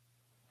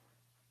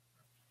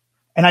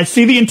 And I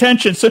see the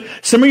intentions. So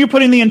some of you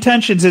put in the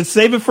intentions. It's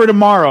save it for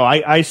tomorrow.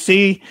 I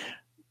see.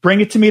 Bring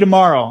it to me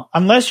tomorrow,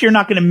 unless you're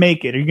not going to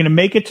make it. Are you going to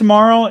make it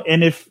tomorrow?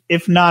 And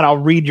if not, I'll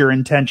read your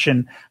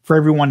intention for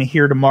everyone to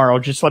hear tomorrow.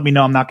 Just let me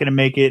know I'm not going to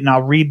make it, and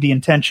I'll read the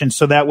intention.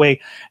 So that way,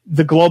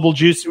 the global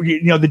juice,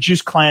 the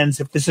juice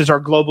cleanse, if this is our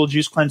global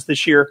juice cleanse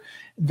this year,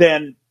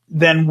 then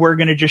we're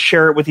going to just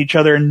share it with each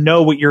other and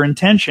know what your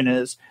intention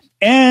is.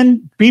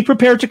 And be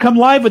prepared to come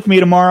live with me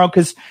tomorrow,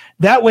 because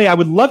that way I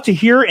would love to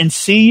hear and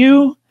see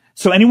you.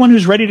 So anyone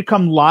who's ready to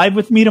come live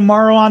with me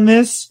tomorrow on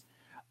this,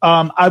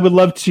 I would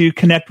love to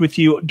connect with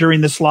you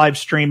during this live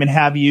stream and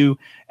have you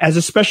as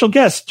a special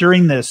guest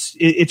during this.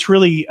 It's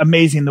really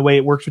amazing the way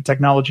it works with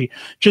technology.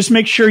 Just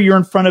make sure you're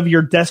in front of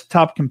your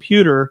desktop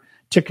computer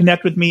to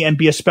connect with me and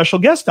be a special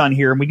guest on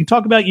here. And we can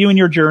talk about you and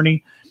your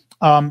journey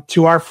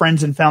to our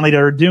friends and family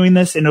that are doing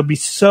this. And it'll be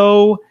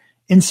so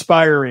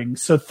inspiring.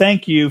 So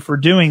thank you for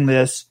doing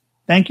this.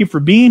 Thank you for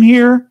being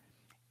here.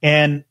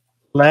 And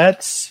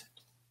let's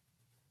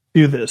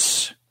do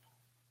this.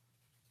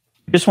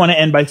 I just want to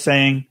end by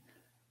saying,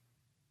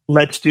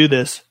 let's do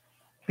this,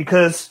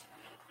 because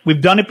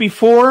we've done it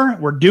before.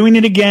 We're doing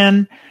it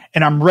again,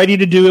 and I'm ready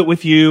to do it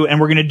with you. And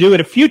we're going to do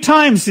it a few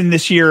times in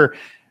this year,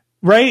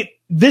 right?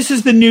 This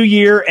is the new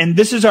year, and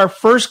this is our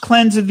first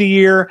cleanse of the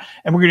year,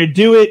 and we're going to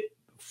do it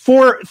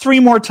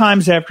 3 more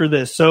times after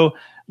this. So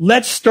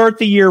let's start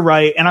the year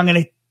right, and I'm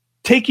going to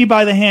take you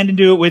by the hand and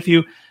do it with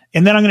you.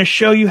 And then I'm going to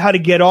show you how to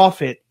get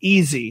off it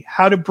easy,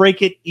 how to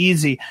break it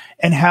easy,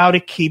 and how to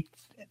keep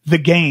the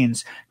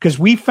gains. Because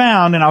we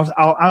found, and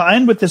I'll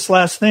end with this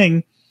last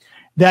thing,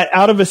 that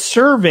out of a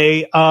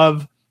survey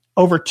of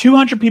over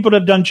 200 people that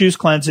have done juice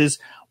cleanses,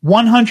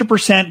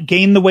 100%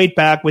 gain the weight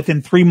back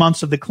within 3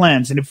 months of the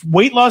cleanse. And if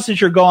weight loss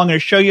is your goal, I'm going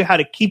to show you how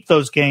to keep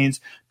those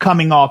gains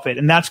coming off it.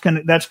 And that's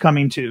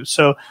coming too.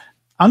 So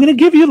I'm going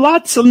to give you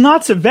lots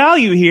of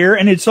value here,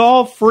 and it's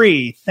all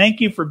free.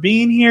 Thank you for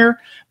being here.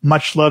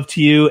 Much love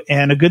to you,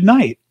 and a good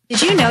night.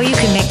 Did you know you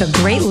can make a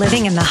great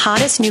living in the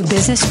hottest new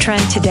business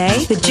trend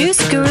today? The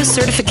Juice Guru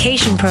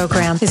Certification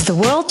Program is the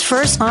world's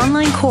first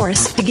online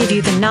course to give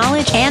you the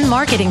knowledge and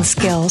marketing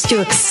skills to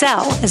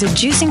excel as a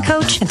juicing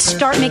coach and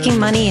start making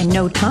money in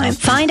no time.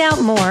 Find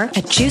out more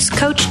at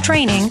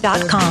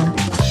juicecoachtraining.com.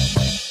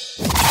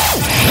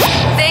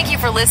 Thank you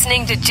for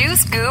listening to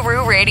Juice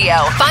Guru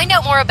Radio. Find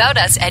out more about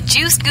us at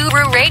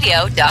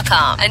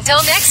juicegururadio.com.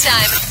 Until next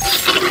time,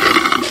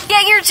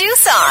 get your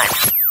juice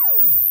on.